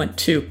might want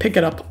to pick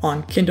it up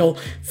on Kindle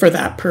for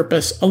that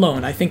purpose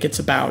alone. I think it's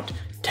about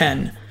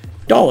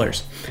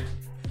 $10.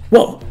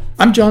 Well,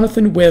 I'm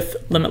Jonathan with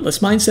Limitless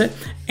Mindset,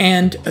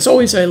 and as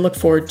always, I look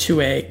forward to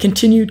a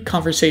continued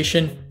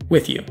conversation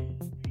with you.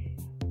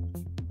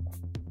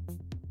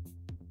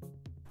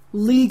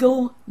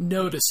 Legal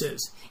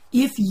notices.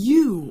 If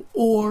you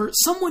or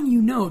someone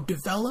you know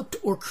developed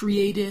or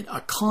created a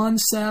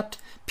concept,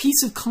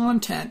 piece of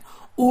content,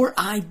 or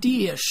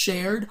idea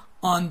shared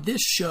on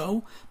this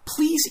show,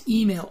 please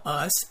email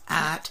us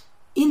at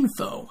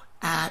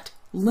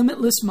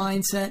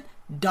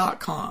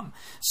info@limitlessmindset.com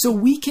so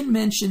we can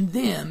mention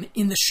them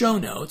in the show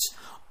notes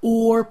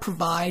or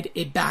provide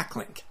a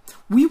backlink.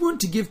 We want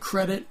to give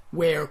credit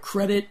where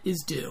credit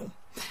is due.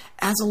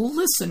 As a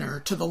listener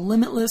to the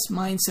Limitless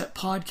Mindset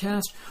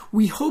podcast,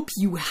 we hope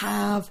you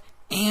have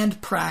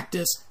and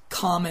practice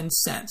common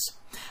sense.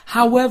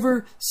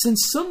 However,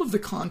 since some of the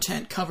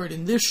content covered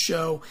in this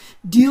show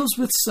deals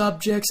with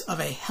subjects of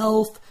a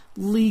health,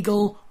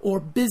 legal, or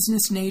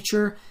business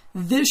nature,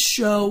 this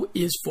show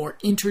is for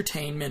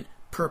entertainment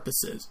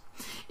purposes.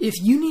 If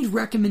you need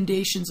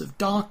recommendations of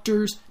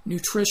doctors,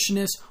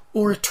 nutritionists,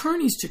 or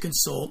attorneys to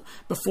consult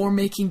before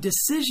making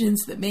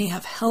decisions that may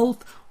have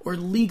health or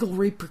legal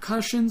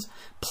repercussions,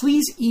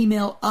 please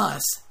email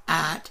us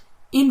at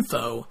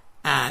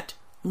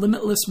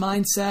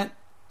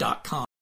info@limitlessmindset.com.